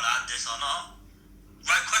may want to add this or not.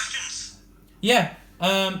 Write questions. Yeah.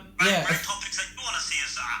 Write topics that you want to see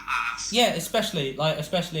us ask. Yeah,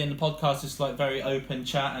 especially in the podcast, it's like very open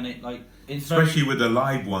chat, and it like it's Especially with the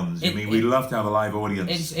live ones. We love to have a live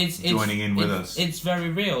audience joining in with us. It's very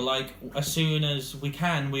real. Like as soon as we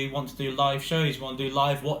can, we want to do live shows. We want to do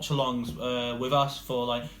live watch-alongs with us for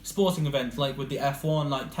like sporting events, like with the F1,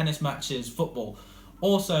 like tennis matches, football.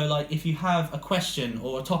 Also, like if you have a question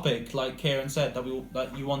or a topic, like Kieran said, that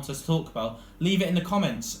you want us to talk about, leave it in the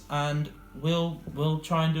comments, and we'll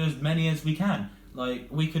try and do as many as we can. Like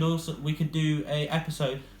we could do a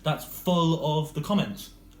episode that's full of the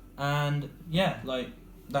comments. And yeah, like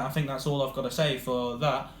that. I think that's all I've got to say for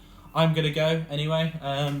that. I'm gonna go anyway.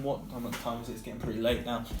 How much time is it? It's getting pretty late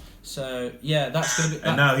now. So yeah, that's gonna be.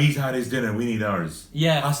 And now he's had his dinner. We need ours.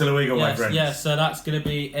 Yeah. Hasta luego, my friends. Yeah. So that's gonna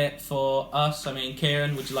be it for us. I mean,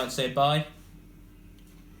 Kieran, would you like to say bye?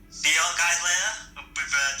 See you all guys later.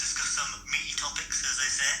 We've discussed some meaty topics, as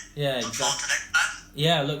they say. Yeah. Look forward to next time.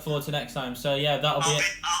 Yeah, look forward to next time. So yeah, that'll be it.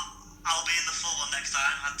 I'll be in the full one next time.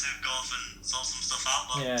 Had to go off and sort some stuff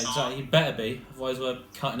out. But Yeah, exactly. You better be, otherwise we're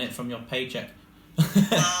cutting it from your paycheck.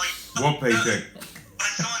 Well, What paycheck? When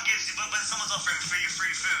someone's offering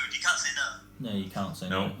free food, you can't say no. No, you can't say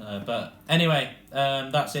No. no. But anyway,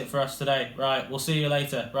 that's it for us today. Right, we'll see you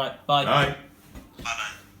later. Right, bye. Bye.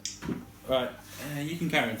 Bye-bye. Right, you can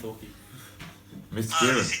carry on talking. Mr.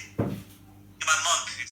 Kieran. You're my mug.